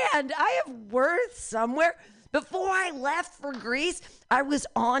 grand. I have worth somewhere. Before I left for Greece, I was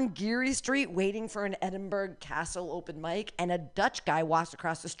on Geary Street waiting for an Edinburgh Castle open mic, and a Dutch guy walks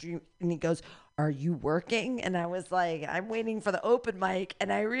across the street and he goes, are you working? And I was like, I'm waiting for the open mic.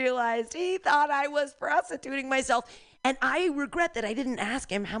 And I realized he thought I was prostituting myself. And I regret that I didn't ask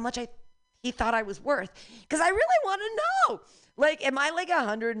him how much he thought I was worth, because I really want to know. Like, am I like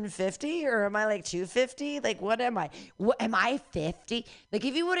 150 or am I like 250? Like, what am I? Am I 50? Like,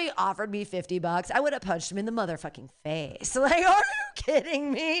 if he would have offered me $50, I would have punched him in the motherfucking face. Like, are you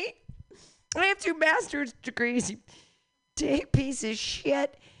kidding me? I have 2 master's degrees, you dick piece of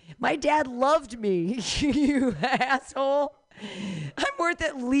shit. My dad loved me, you asshole. I'm worth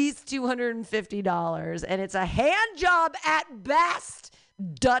at least $250, and it's a hand job at best,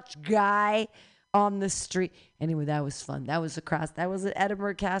 Dutch guy on the street. Anyway, that was fun. That was an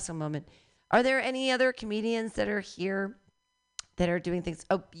Edinburgh Castle moment. Are there any other comedians that are here that are doing things?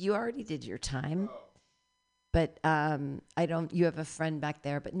 Oh, you already did your time. But you have a friend back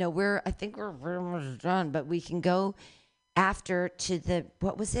there. But no, I think we're very much done. But we can go after to the,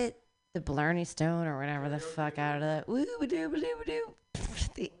 what was it? The Blarney Stone or whatever the fuck out of that. Woo-ba-doo-ba-doo-ba-doo.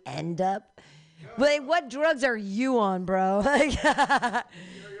 The end up. Wait, what drugs are you on, bro?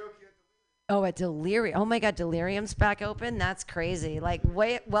 Oh, at Delirium. Oh my God, Delirium's back open? That's crazy. Like,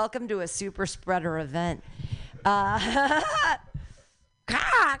 welcome to a super spreader event.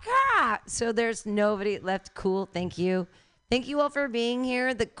 So there's nobody left. Cool, thank you. Thank you all for being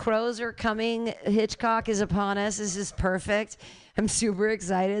here. The crows are coming. Hitchcock is upon us. This is perfect. I'm super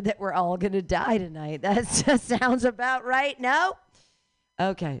excited that we're all going to die tonight. That just sounds about right. No?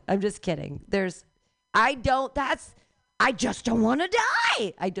 Okay, I'm just kidding. I just don't want to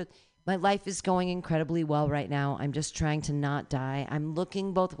die. My life is going incredibly well right now. I'm just trying to not die. I'm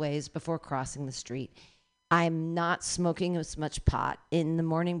looking both ways before crossing the street. I'm not smoking as much pot in the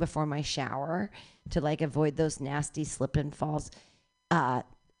morning before my shower to like avoid those nasty slip and falls.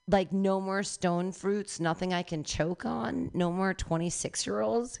 Like no more stone fruits, nothing I can choke on. No more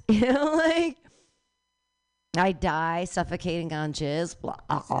 26-year-olds. You know, like I die suffocating on jizz.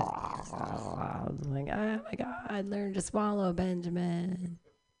 I'm like, oh my God, learn to swallow, Benjamin.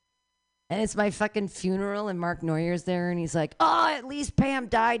 And it's my fucking funeral, and Mark Neuer's there, and he's like, oh, at least Pam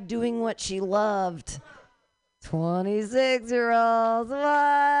died doing what she loved. 26-year-olds, what?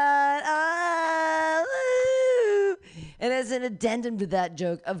 Oh, and as an addendum to that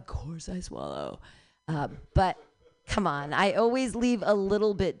joke, of course I swallow. But come on, I always leave a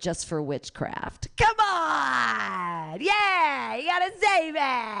little bit just for witchcraft. Come on! Yeah, you gotta save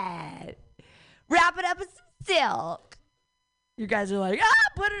it. Wrap it up with some silk. You guys are like,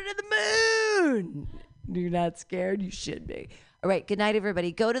 put it in the moon. You're not scared? You should be. All right, good night,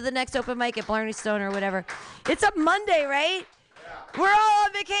 everybody. Go to the next open mic at Blarney Stone or whatever. It's a Monday, right? Yeah. We're all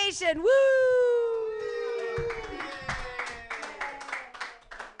on vacation. Woo!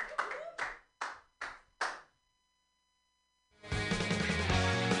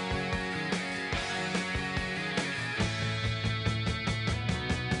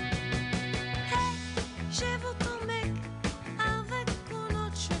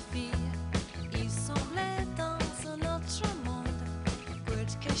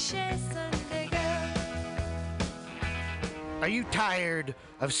 Are you tired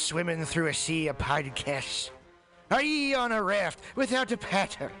of swimming through a sea of podcasts? Are ye on a raft without a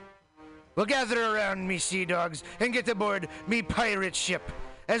paddle? Well, gather around me, sea dogs, and get aboard me pirate ship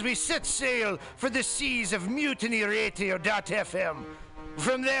as we set sail for the seas of MutinyRadio.fm.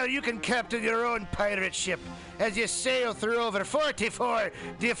 From there, you can captain your own pirate ship as you sail through over 44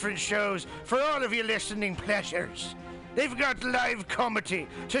 different shows for all of your listening pleasures. They've got live comedy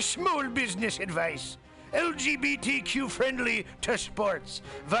to small business advice, LGBTQ friendly to sports,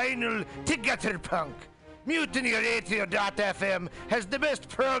 vinyl to gutter punk. MutinyRadio.fm has the best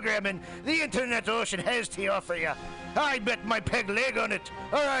programming the internet ocean has to offer you. I bet my peg leg on it,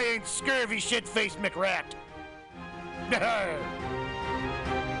 or I ain't scurvy shit-faced McRat.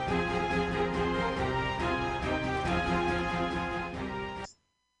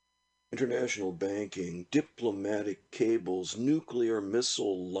 International banking, diplomatic cables, nuclear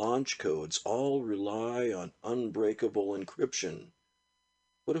missile launch codes all rely on unbreakable encryption.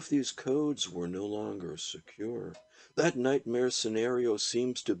 What if these codes were no longer secure? That nightmare scenario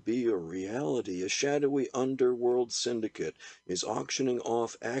seems to be a reality. A shadowy underworld syndicate is auctioning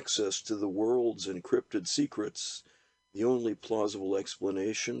off access to the world's encrypted secrets. The only plausible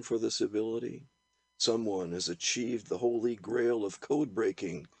explanation for this ability? Someone has achieved the holy grail of code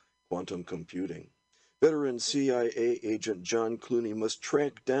breaking, quantum computing. Veteran CIA agent John Clooney must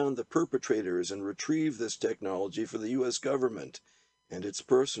track down the perpetrators and retrieve this technology for the U.S. government. And it's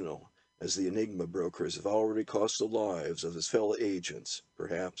personal, as the Enigma brokers have already cost the lives of his fellow agents,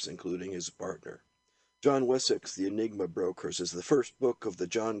 perhaps including his partner. John Wessex, The Enigma Brokers, is the first book of the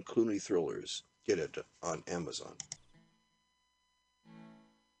John Clooney thrillers. Get it on Amazon.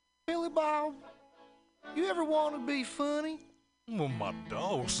 Billy Bob, you ever want to be funny? Well, my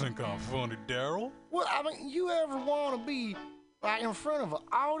dogs think I'm funny, Daryl. Well, I mean, you ever want to be, like, in front of an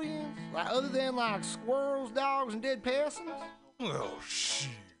audience? Like, other than, like, squirrels, dogs, and dead peasants? Oh, shit.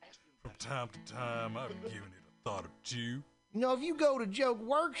 From time to time, I've given it a thought or two. You know, if you go to Joke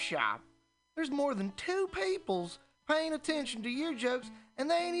Workshop, there's more than 2 peoples paying attention to your jokes, and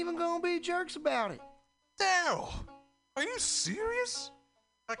they ain't even gonna be jerks about it. Daryl, are you serious?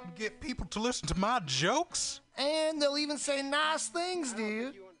 I can get people to listen to my jokes? And they'll even say nice things,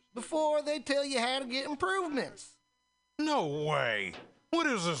 dude, before they tell you how to get improvements. No way. What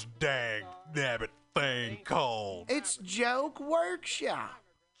is this dag-nabbit thing called? It's Joke Workshop.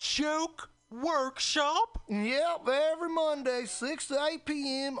 Joke Workshop? Yep, every Monday, 6 to 8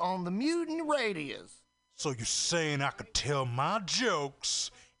 p.m. on the Mutiny Radios. So you're saying I could tell my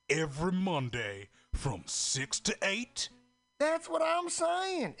jokes every Monday from 6 to 8? That's what I'm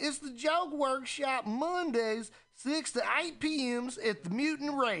saying. It's the Joke Workshop Mondays, 6 to 8 p.m. at the Mutiny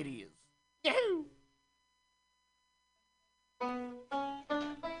Radios. Yahoo!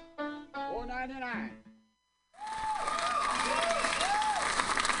 $4.99.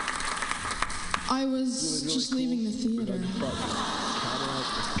 I was just leaving the theater.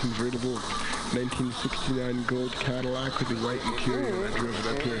 Convertible 1969 gold Cadillac with the white interior. I drove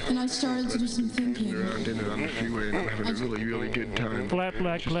it up here. And I started to do some thinking. Around in it on the freeway, and I'm having a really, really good time. Flat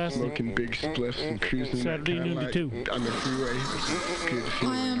black classic. Smoking big spliffs and cruising Saturday that noon to Cadillac 2. on the freeway. It's good to see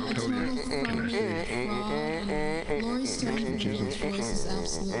I am I'll a tell total you. fraud and Laurie Stone's voice is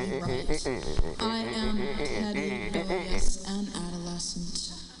absolutely right. I am petty, rebellious, and adolescent.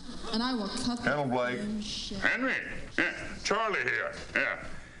 And I will cut the Hello, Blake. Henry. Yeah, Charlie here. Yeah.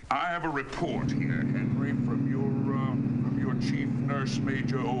 I have a report here, Henry, from your chief nurse,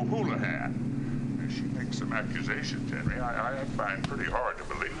 Major O'Houlihan. She makes some accusations, Henry, I find pretty hard to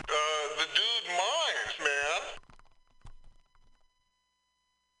believe. The dude minds, man.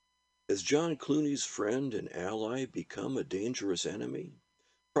 Has John Clooney's friend and ally become a dangerous enemy?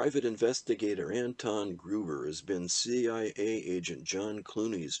 Private investigator Anton Gruber has been CIA agent John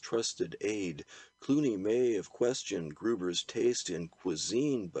Clooney's trusted aide. Clooney may have questioned Gruber's taste in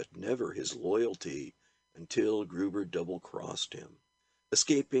cuisine, but never his loyalty, until Gruber double-crossed him.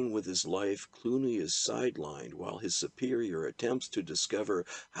 Escaping with his life, Clooney is sidelined while his superior attempts to discover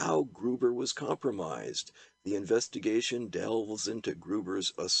how Gruber was compromised. The investigation delves into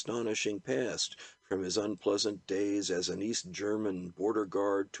Gruber's astonishing past, from his unpleasant days as an East German border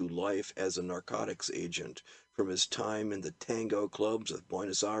guard to life as a narcotics agent, from his time in the tango clubs of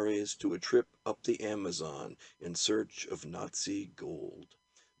Buenos Aires to a trip up the Amazon in search of Nazi gold.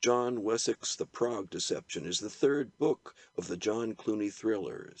 John Wessex' The Prague Deception is the 3rd book of the John Clooney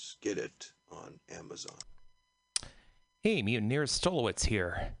thrillers. Get it on Amazon. Hey, Mutineers, Stolowitz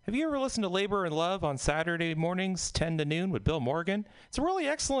here. Have you ever listened to Labor and Love on Saturday mornings, 10 to noon with Bill Morgan? It's a really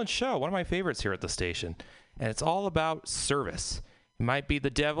excellent show, one of my favorites here at the station. And it's all about service. It might be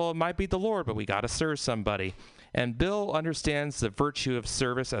the devil, it might be the Lord, but we got to serve somebody. And Bill understands the virtue of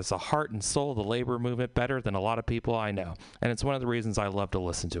service as the heart and soul of the labor movement better than a lot of people I know. And it's one of the reasons I love to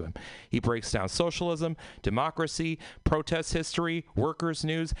listen to him. He breaks down socialism, democracy, protest history, workers'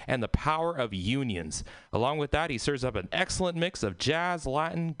 news, and the power of unions. Along with that, he serves up an excellent mix of jazz,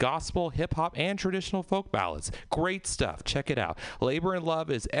 Latin, gospel, hip-hop, and traditional folk ballads. Great stuff. Check it out. Labor and Love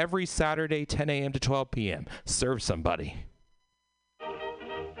is every Saturday, 10 a.m. to 12 p.m. Serve somebody.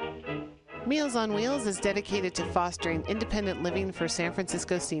 Meals on Wheels is dedicated to fostering independent living for San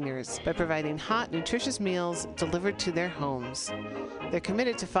Francisco seniors by providing hot, nutritious meals delivered to their homes. They're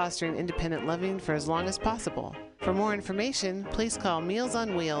committed to fostering independent living for as long as possible. For more information, please call Meals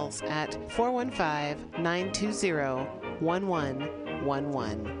on Wheels at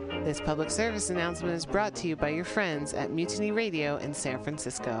 415-920-1111. This public service announcement is brought to you by your friends at Mutiny Radio in San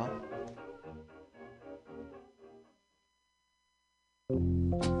Francisco.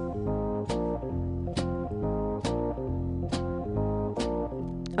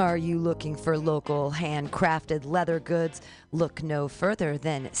 Are you looking for local handcrafted leather goods? Look no further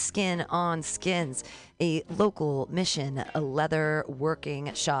than Skin on Skins, a local Mission leather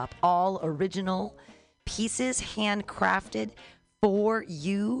working shop. All original pieces handcrafted for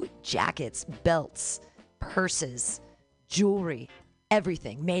you. Jackets, belts, purses, jewelry,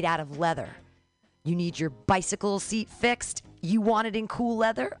 everything made out of leather. You need your bicycle seat fixed? You want it in cool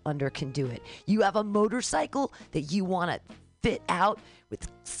leather? Under can do it. You have a motorcycle that you want to fit out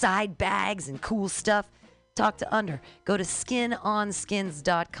with side bags and cool stuff? Talk to Under. Go to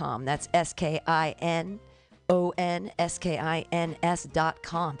skinonskins.com. That's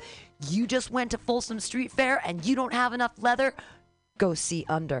SKINONSKINS.com. You just went to Folsom Street Fair and you don't have enough leather? Go see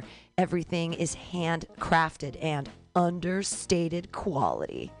Under. Everything is handcrafted and understated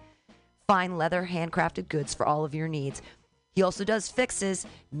quality. Fine leather, handcrafted goods for all of your needs. He also does fixes.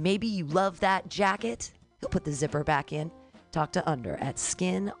 Maybe you love that jacket. He'll put the zipper back in. Talk to Under at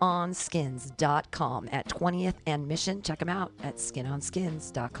skinonskins.com at 20th and Mission. Check him out at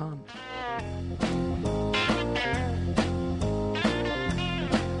skinonskins.com.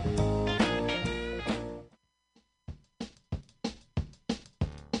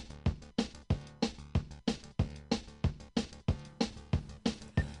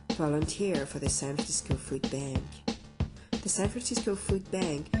 Volunteer for the San Francisco Food Bank. The San Francisco Food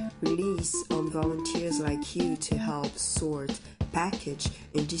Bank relies on volunteers like you to help sort, package,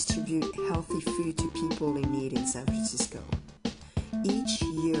 and distribute healthy food to people in need in San Francisco. Each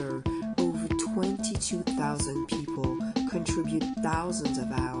year, over 22,000 people contribute thousands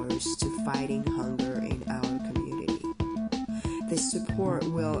of hours to fighting hunger in our community. This support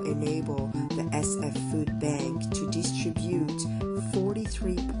will enable the SF Food Bank to distribute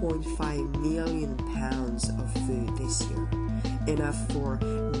 43.5 million pounds of food this year, enough for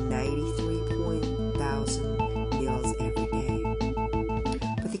 93,000 meals every day.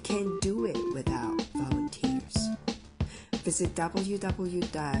 But they can't do it without volunteers. Visit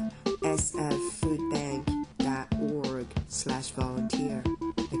www.sffoodbank.org/volunteer.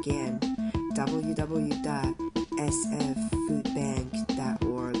 Again,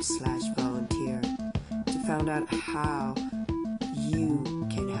 www.sffoodbank.org/volunteer to find out how you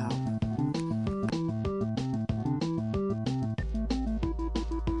can help.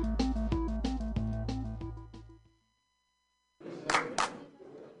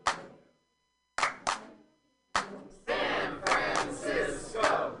 San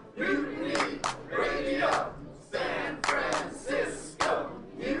Francisco Mutiny Radio. San Francisco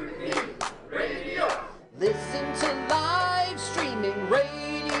Mutiny Radio. Listen to live streaming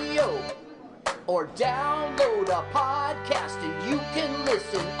radio or download a podcast and you can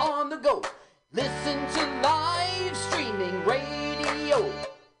listen on the go. Listen to live streaming radio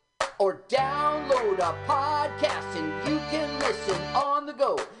or download a podcast and you can listen on the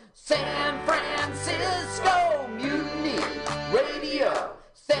go. San Francisco Mutiny Radio.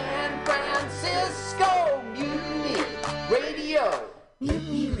 San Francisco Mutiny Radio.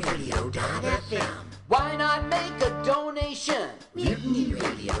 MutinyRadio.fm. Why not make a donation?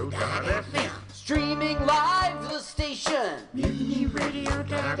 MutinyRadio.fm. Streaming live the station.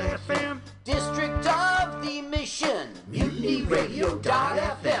 MutinyRadio.fm. District of the Mission.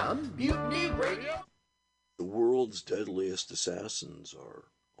 MutinyRadio.fm. Mutiny Radio. The world's deadliest assassins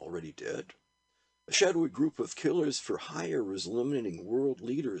are already dead. A shadowy group of killers for hire is eliminating world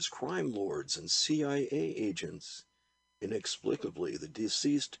leaders, crime lords, and CIA agents. Inexplicably, the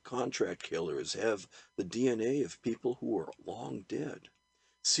deceased contract killers have the DNA of people who are long dead.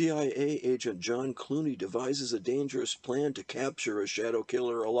 CIA agent John Clooney devises a dangerous plan to capture a shadow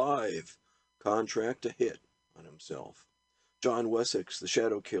killer alive. Contract a hit on himself. John Wessex, The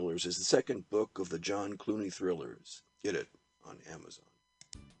Shadow Killers, is the second book of the John Clooney thrillers. Get it on Amazon.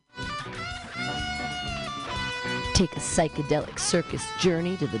 Take a psychedelic circus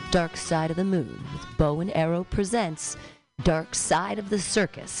journey to the dark side of the moon with Bow and Arrow presents Dark Side of the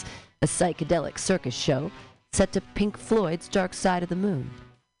Circus, a psychedelic circus show set to Pink Floyd's Dark Side of the Moon.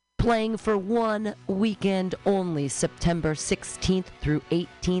 Playing for 1 weekend only, September 16th through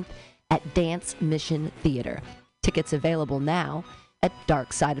 18th at Dance Mission Theater. Tickets available now at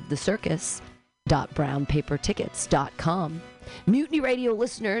darksideofthecircus.brownpapertickets.com. Mutiny Radio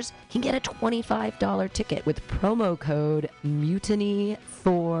listeners can get a $25 ticket with promo code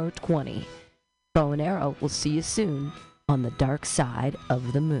MUTINY420. Bow and Arrow will see you soon on the dark side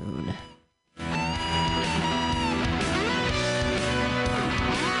of the moon.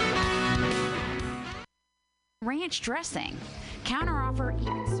 Ranch dressing. Counteroffer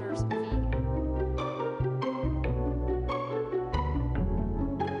even serves vegan.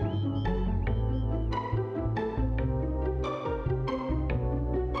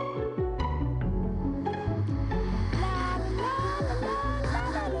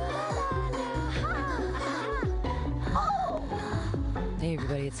 Hey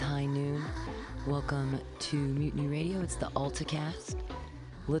everybody, it's high noon. Welcome to Mutiny Radio. It's the AltaCast.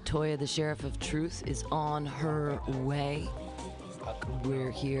 Latoya, the Sheriff of Truth, is on her way.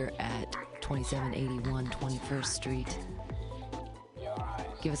 We're here at 2781 21st Street.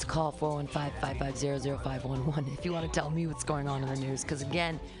 Give us a call, 415-550-0511, if you want to tell me what's going on in the news. Because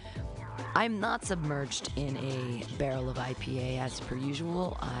again, I'm not submerged in a barrel of IPA as per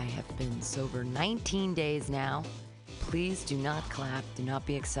usual. I have been sober 19 days now. Please do not clap. Do not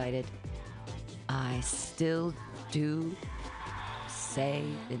be excited. I still do say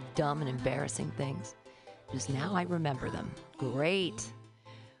the dumb and embarrassing things. Just now I remember them. Great.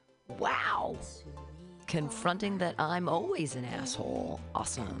 Wow. Confronting that I'm always an asshole.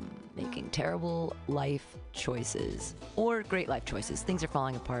 Awesome. Making terrible life choices. Or great life choices. Things are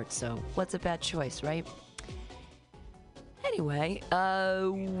falling apart, so what's a bad choice, right? Anyway,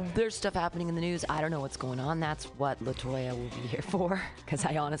 there's stuff happening in the news. I don't know what's going on. That's what Latoya will be here for, because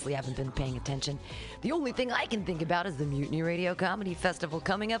I honestly haven't been paying attention. The only thing I can think about is the Mutiny Radio Comedy Festival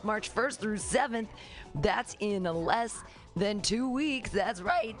coming up March 1st through 7th. That's in less than 2 weeks. That's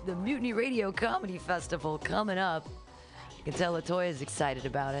right, the Mutiny Radio Comedy Festival coming up. You can tell Latoya's excited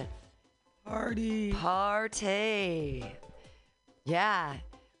about it. Party. Yeah.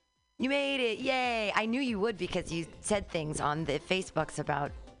 You made it, yay! I knew you would because you said things on the Facebooks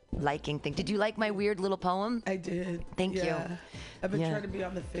about liking things. Did you like my weird little poem? I did. Thank you. I've been trying to be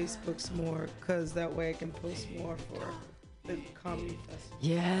on the Facebooks more because that way I can post more for the comedy festival.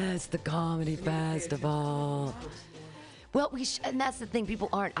 Yes, the comedy festival. Well, and that's the thing. People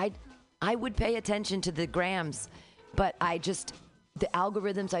aren't. I would pay attention to the grams, but the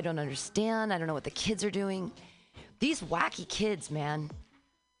algorithms I don't understand. I don't know what the kids are doing. These wacky kids, man.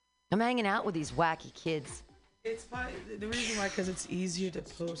 I'm hanging out with these wacky kids. It's fine. The reason why, because it's easier to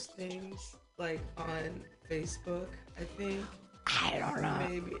post things like on Facebook, I think. I don't know.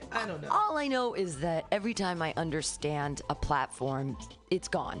 Maybe. I don't know. All I know is that every time I understand a platform, it's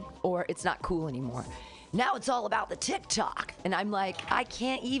gone or it's not cool anymore. Now it's all about the TikTok. And I'm like, I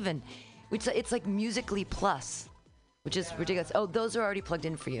can't even. It's like Musically Plus, which is ridiculous. Oh, those are already plugged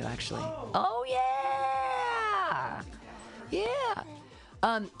in for you, actually. Oh, yeah. Yeah.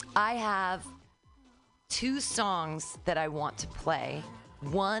 I have 2 songs that I want to play.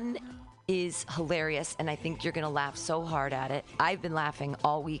 One is hilarious, and I think you're going to laugh so hard at it. I've been laughing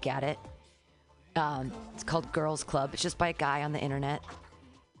all week at it. It's called Girls Club. It's just by a guy on the internet.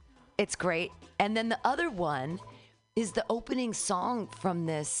 It's great. And then the other one is the opening song from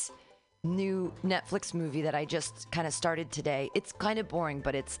this new Netflix movie that I just kind of started today. It's kind of boring,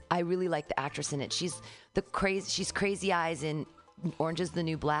 but I really like the actress in it. She's Crazy Eyes in Orange is the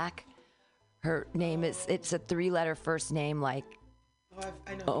New Black. Her name it's a 3-letter first name like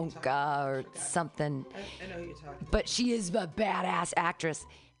Onka or something. I know who you're talking about. But she is a badass actress.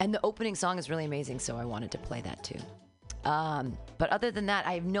 And the opening song is really amazing, so I wanted to play that too. But other than that,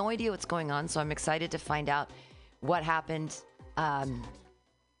 I have no idea what's going on, so I'm excited to find out what happened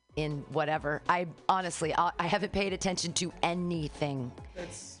in whatever. I haven't paid attention to anything.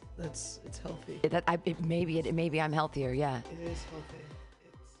 It's healthy. Maybe I'm healthier, yeah. It is healthy.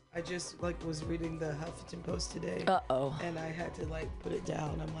 I just was reading the Huffington Post today. Uh-oh. And I had to put it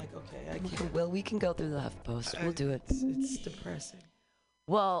down. I'm like, okay, I can't. Well, we can go through the HuffPost. We'll do it. It's depressing.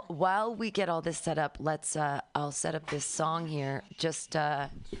 Well, while we get all this set up, I'll set up this song here. Just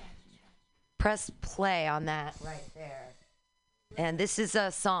press play on that right there. And this is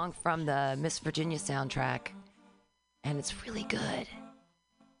a song from the Miss Virginia soundtrack. and it's really good.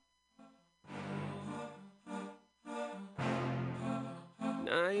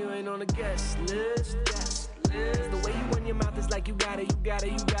 Nah, you ain't on the guest list. The way you run your mouth is like you got a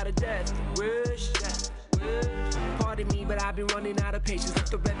death wish. Pardon me, but I've been running out of patience.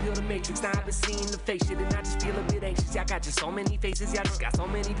 If the red pill the matrix, now I've been seeing the face shit, and I just feel a bit anxious. Y'all got just so many faces, y'all just got so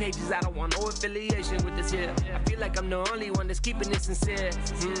many pages. I don't want no affiliation with this here. I feel like I'm the only one that's keeping this sincere.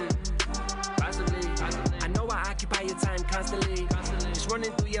 Possibly. I know I occupy your time constantly. Just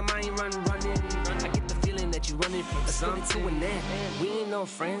running through your mind, running. I get the feeling that you running from something to an end. We ain't no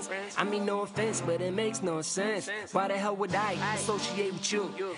friends. I mean no offense, but it makes no sense. Why the hell would I associate with you?